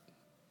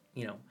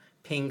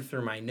 ping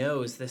through my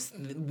nose this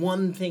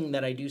one thing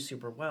that I do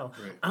super well.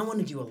 Right. I want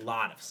to do a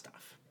lot of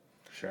stuff.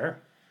 Sure.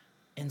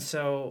 And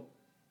so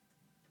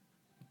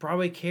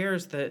Broadway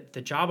Cares,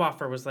 the job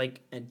offer was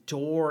like a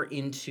door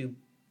into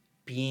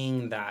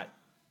being that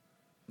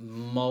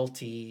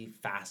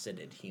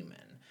multifaceted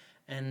human.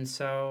 And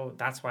so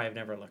that's why I've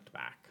never looked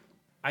back.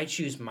 I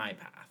choose my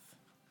path.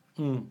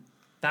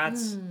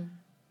 That's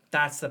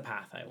the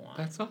path I want.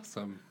 That's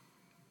awesome.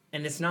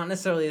 And it's not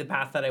necessarily the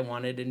path that I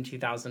wanted in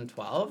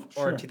 2012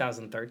 or Sure.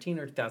 2013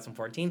 or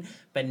 2014.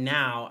 But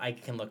now I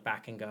can look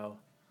back and go,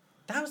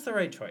 that was the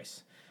right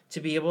choice. To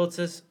be able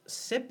to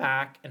sit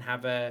back and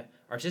have a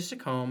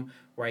artistic home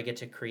where I get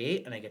to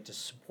create and I get to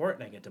support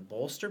and I get to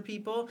bolster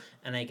people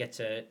and I get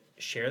to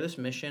share this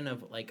mission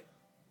of like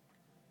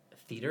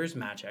theater is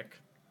magic.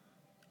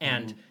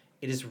 And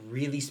it is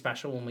really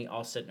special when we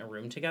all sit in a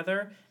room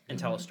together and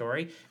tell a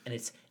story. And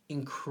it's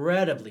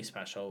incredibly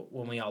special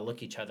when we all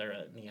look each other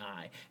in the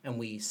eye and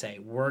we say,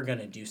 we're going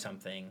to do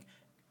something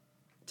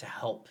to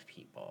help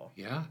people.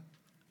 Yeah.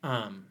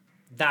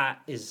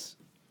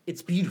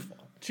 It's beautiful.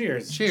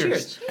 Cheers.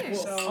 Cheers.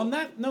 Cheers. Well, on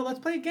that note, let's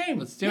play a game.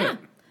 Let's do it.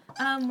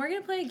 We're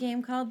gonna play a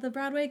game called the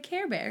Broadway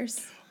Care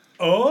Bears.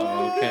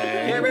 Oh, Okay.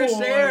 Care Bears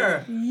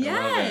there.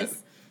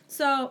 Yes.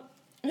 So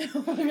we're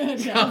gonna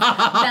go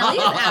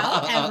bellies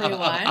out,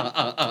 everyone.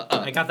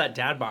 I got that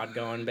dad bod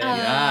going, baby.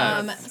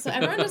 So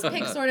everyone just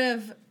pick sort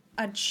of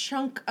a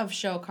chunk of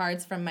show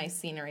cards from my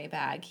scenery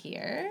bag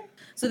here.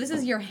 So this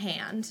is your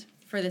hand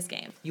for this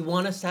game. You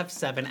want us to have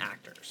 7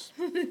 actors.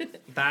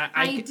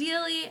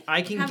 Ideally,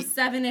 I can have g-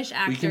 7-ish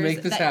actors. We can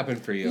make this that happen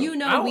for you. You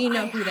know, we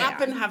know who they are. I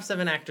happen to have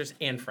 7 actors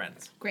and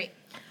friends. Great.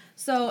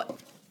 So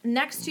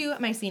next to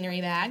my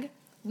scenery bag,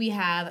 we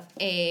have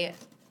a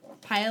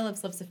pile of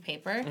slips of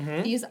paper.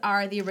 Mhm. These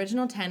are the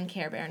original 10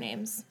 Care Bear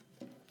names.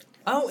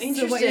 Oh,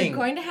 interesting. So what you're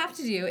going to have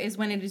to do is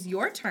when it is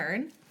your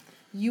turn,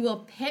 you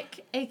will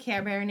pick a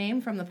Care Bear name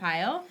from the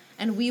pile,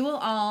 and we will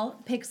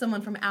all pick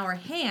someone from our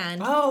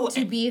hand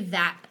to be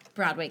that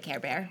Broadway Care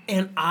Bear.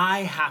 And I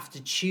have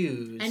to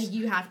choose. And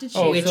you have to choose.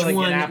 Oh, which so like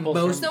one an apple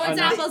most. So it's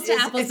apples to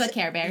apples, but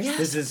Care Bears.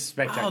 This is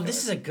spectacular. Oh,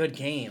 this is a good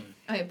game.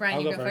 Okay, Brian,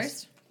 I'll you go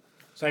first.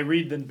 So I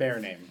read the bear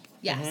name.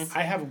 Yes.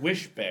 I have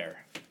Wish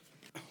Bear.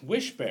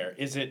 Wish Bear.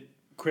 Is it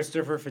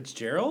Christopher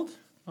Fitzgerald?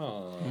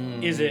 Oh.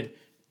 Is it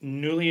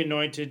newly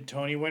anointed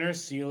Tony winner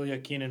Celia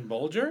Keenan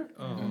Bolger?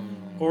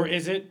 Or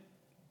is it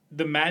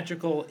the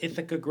magical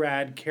Ithaca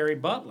grad Carrie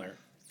Butler?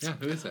 Yeah,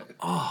 who is it?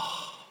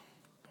 Oh.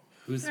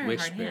 Who's Very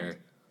Wish hard Bear? hand.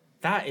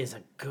 That is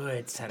a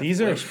good set of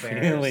These are Wish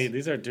Bears. really,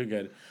 these are too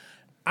good.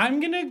 I'm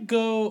gonna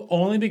go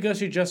only because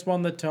she just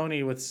won the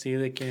Tony with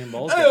Celia Keenan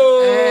Bolger.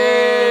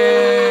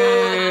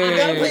 You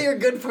gotta play your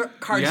good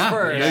cards Yeah,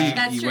 first. yeah, you-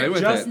 That's you true. went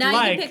with Just it. Now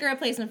like you can pick a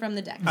replacement from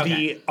the deck.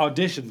 the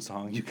audition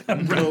song. You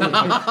gotta go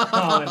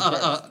Colin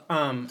first.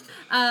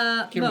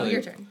 Mo, Kimberly.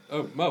 your turn.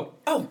 Oh, Mo.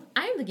 Oh,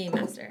 I am the game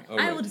master. Oh, I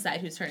right. will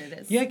decide whose turn it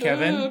is. Yeah,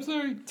 Kevin. I'm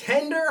sorry.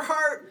 Tender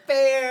Heart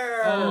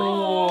Bear.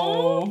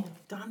 Oh.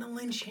 Donna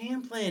Lynn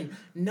Champlin.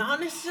 Not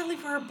necessarily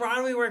for her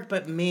Broadway work,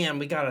 but man,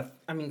 we got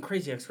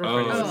Crazy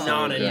Ex-Girlfriend Oh, is so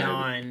not a good.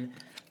 non.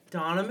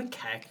 Donna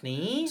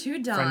McKechnie. Two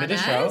Donnas. Friend of the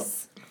show.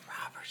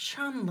 Robert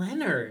Sean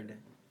Leonard.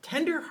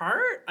 Tender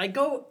Heart. I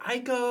go.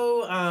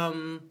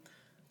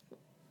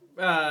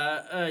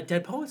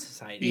 Dead Poets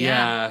Society.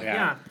 Yeah.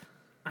 Yeah.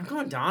 I'm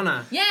going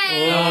Donna. Yay!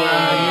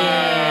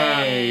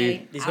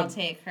 Yay. I'll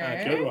take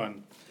her. Good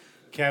one.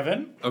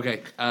 Kevin?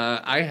 Okay,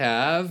 I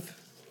have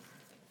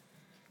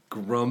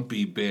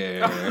Grumpy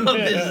Bear.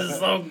 This is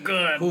so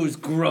good. Who's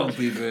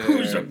Grumpy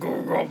Bear?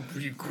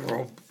 grumpy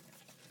grump?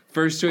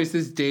 First choice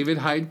is David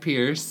Hyde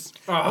Pierce.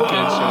 Oh. Good choice.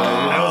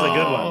 That was a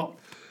good one.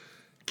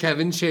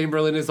 Kevin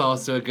Chamberlain is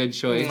also a good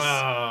choice.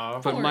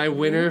 Oh. But my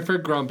winner for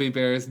Grumpy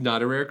Bear is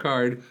not a rare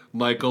card,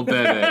 Michael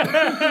Bennett.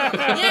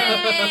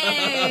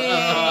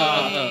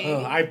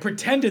 Oh, I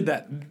pretended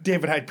that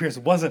David Hyde Pierce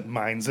wasn't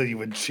mine so you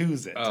would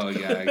choose it. Oh,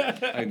 yeah.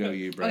 I know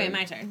you, Brian. Okay,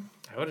 my turn.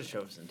 I would have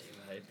chosen David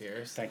Hyde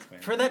Pierce. Thanks, man.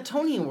 For that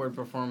Tony Award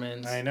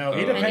performance. I know.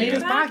 He'd Oh. have paid In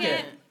his your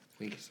pocket.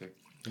 Thank you, sir.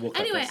 We'll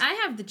cut Anyway, this. I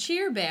have the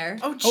Cheer Bear.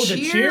 Oh, the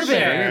Cheer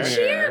Bear.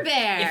 Cheer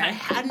Bear. If I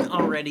hadn't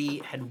already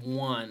had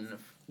won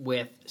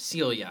with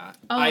Celia,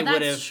 Oh, I that's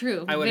would have.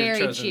 true. I would have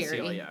Very chosen cheery.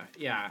 Celia.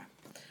 Yeah.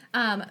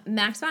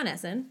 Max von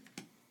Essen.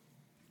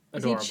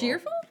 Is Adorable. he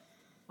cheerful?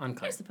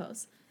 Unclear. I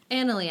suppose.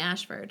 Annalie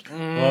Ashford.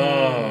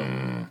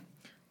 Oh.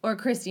 Or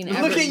Christine Look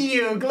Everett. at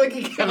you. Look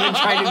at Kevin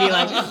trying to be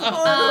like,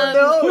 oh,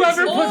 no.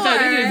 Whoever put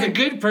that in Or- is a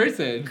good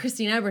person.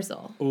 Christine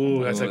Ebersole.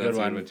 Ooh, that's Oh, a good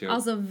one. too.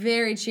 Also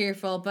very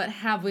cheerful, but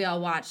have we all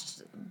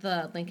watched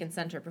the Lincoln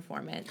Center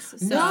performance?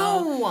 So,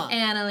 No.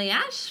 Annalie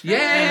Ashford. Yay!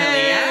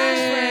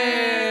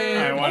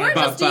 I want Or to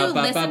just do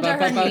listen to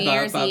her New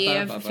Year's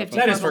Eve 54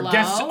 That is for below.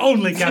 guests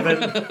only,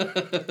 Kevin.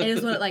 It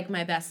is what like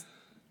my best.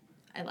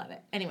 I love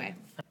it. Anyway,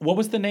 What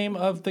was the name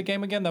of the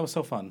game again? That was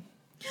so fun.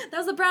 that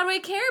was the Broadway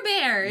Care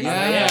Bears.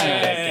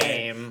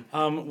 Game.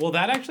 Well,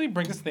 that actually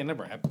brings us to the end of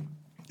our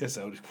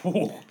episode.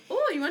 Ooh.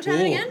 Oh, you want to try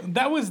that again?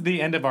 That was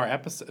the end of our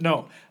episode.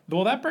 No,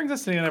 well, that brings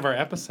us to the end of our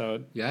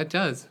episode. Yeah, it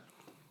does.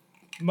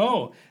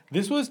 Mo,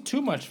 this was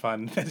too much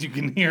fun, as you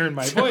can hear in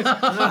my voice.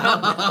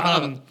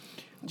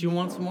 Do you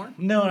want some more?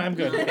 No, I'm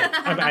good.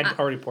 I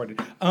already poured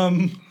it.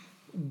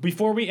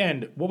 Before we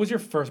end, what was your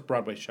first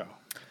Broadway show?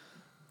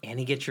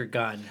 Annie Get Your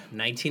Gun,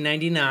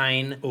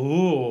 1999.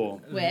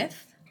 Ooh.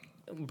 With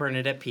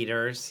Bernadette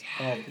Peters.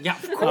 Yeah,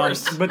 of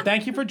course. But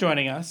thank you for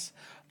joining us.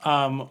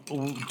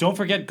 Don't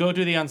forget, go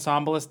to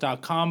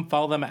theensemblist.com.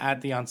 Follow them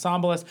at The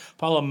Ensemblist.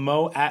 Follow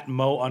Mo at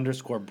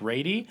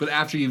Mo_Brady. But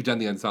after you've done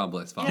The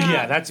Ensemblist, follow.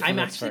 Yeah, that's I'm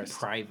what's actually first.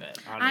 private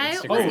on I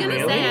Instagram. was going to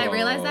really? say, I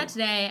realized that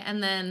today,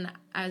 and then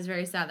I was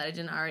very sad that I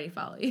didn't already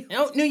follow you.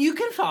 No, you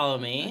can follow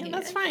me.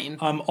 That's fine.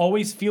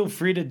 Always feel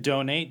free to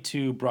donate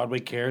to Broadway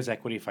Cares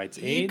Equity Fights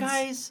AIDS. You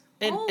guys,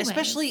 and Always.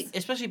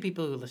 especially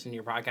people who listen to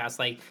your podcast,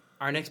 like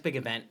our next big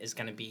event is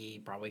going to be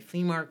Broadway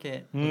Flea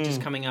Market, which is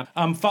coming up.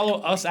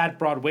 Follow us at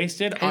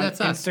Broadwasted on that's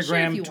us. Sure, if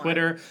Instagram, you want.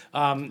 Twitter.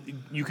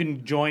 You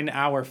can join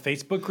our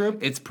Facebook group.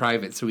 It's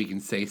private, so we can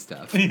say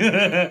stuff.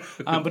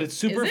 But it's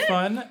super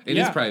fun. It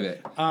is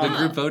private. The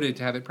group voted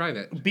to have it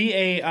private. Be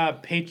a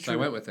patron. So I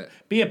went with it.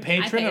 Be a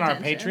patron I on pay our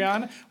attention.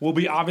 Patreon. We'll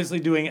be obviously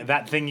doing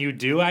That Thing You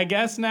Do, I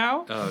guess,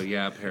 now. Oh,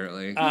 yeah,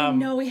 apparently.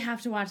 No, we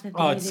have to watch that.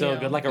 Oh, it's so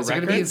good. Like a Is it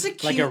gonna record? be- It's a Like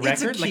a cute-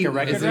 it's a record? Like a cute-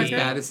 record? Is it as record?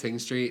 bad as Sing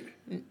Street?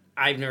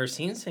 I've never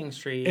seen Sing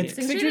Street.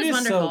 Sing Street is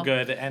wonderful. so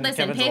good, and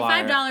Listen, Kevin's pay a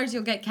liar. $5,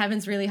 you'll get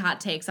Kevin's really hot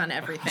takes on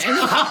everything.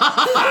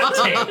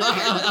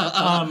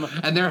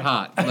 And they're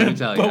hot, let me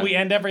tell you. But we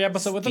end every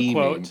episode with a Steaming.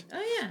 quote.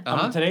 Oh,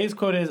 yeah. Today's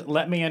quote is,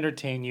 "Let me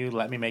entertain you,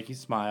 let me make you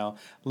smile.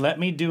 Let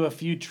me do a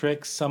few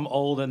tricks, some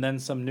old and then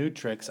some new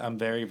tricks. I'm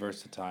very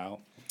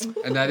versatile."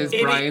 And that is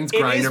It- Brian's it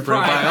is grinder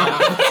Brian. profile.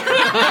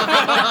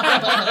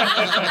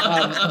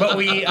 But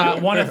we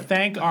want to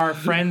thank our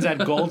friends at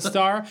Gold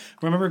Star.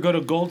 Remember, go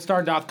to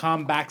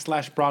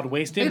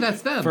goldstar.com/Broadwasted Hey,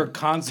 that's them. for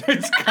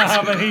concerts,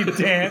 comedy,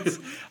 dance.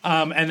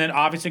 And then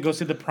obviously go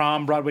see the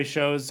prom Broadway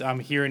shows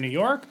here in New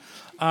York.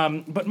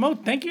 But Mo,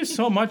 thank you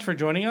so much for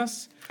joining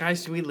us.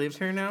 Guys, do we live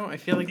here now? I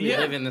feel like we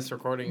live in this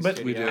recording But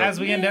studio. as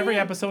we end every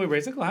episode, we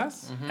raise a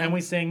glass and we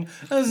sing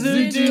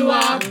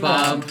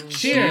Zoot-doo-wop-bum.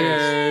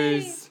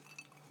 Cheers.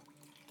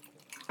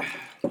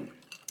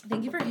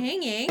 Thank you for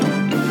hanging.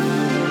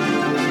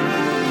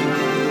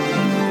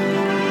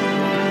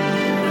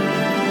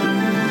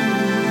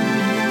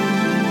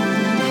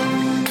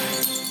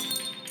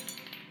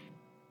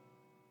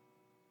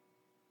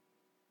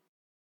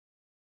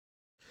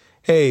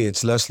 Hey,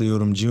 it's Leslie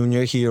Odom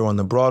Jr. here on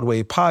the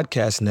Broadway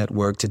Podcast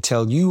Network to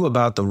tell you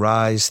about the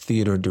Rise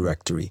Theater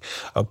Directory,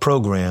 a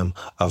program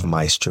of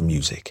Maestro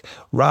Music.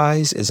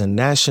 Rise is a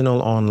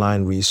national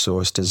online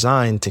resource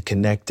designed to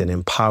connect and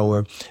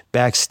empower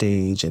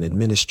backstage and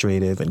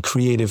administrative and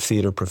creative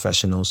theater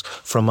professionals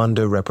from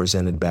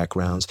underrepresented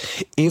backgrounds.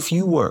 If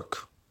you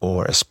work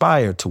or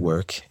aspire to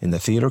work in the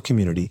theater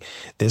community,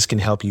 this can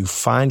help you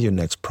find your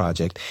next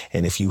project.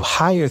 And if you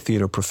hire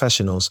theater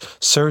professionals,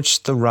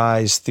 search the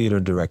Rise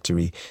Theater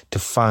Directory to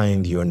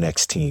find your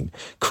next team.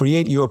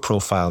 Create your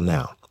profile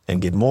now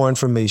and get more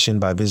information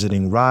by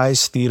visiting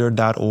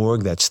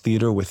risetheater.org. That's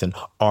theater with an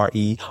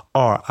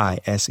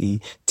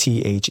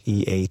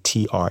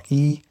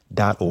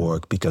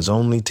RERISETHEATRE.org, because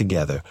only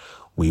together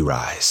we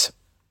rise.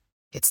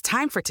 It's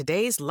time for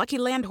today's Lucky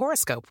Land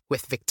horoscope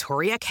with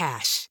Victoria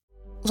Cash.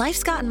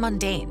 Life's gotten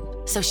mundane,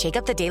 so shake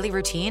up the daily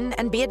routine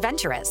and be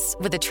adventurous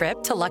with a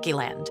trip to Lucky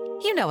Land.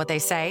 You know what they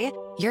say,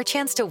 your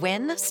chance to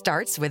win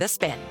starts with a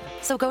spin.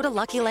 So go to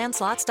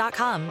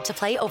LuckyLandSlots.com to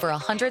play over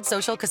 100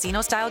 social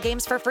casino-style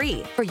games for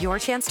free for your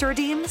chance to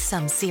redeem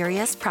some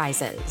serious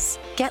prizes.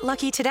 Get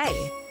lucky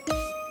today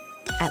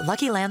at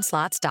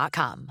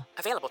LuckyLandSlots.com.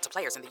 Available to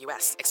players in the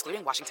U.S.,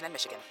 excluding Washington and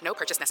Michigan. No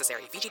purchase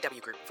necessary. VGW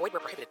Group. Void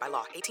where prohibited by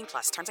law.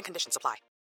 18+. Terms and conditions apply.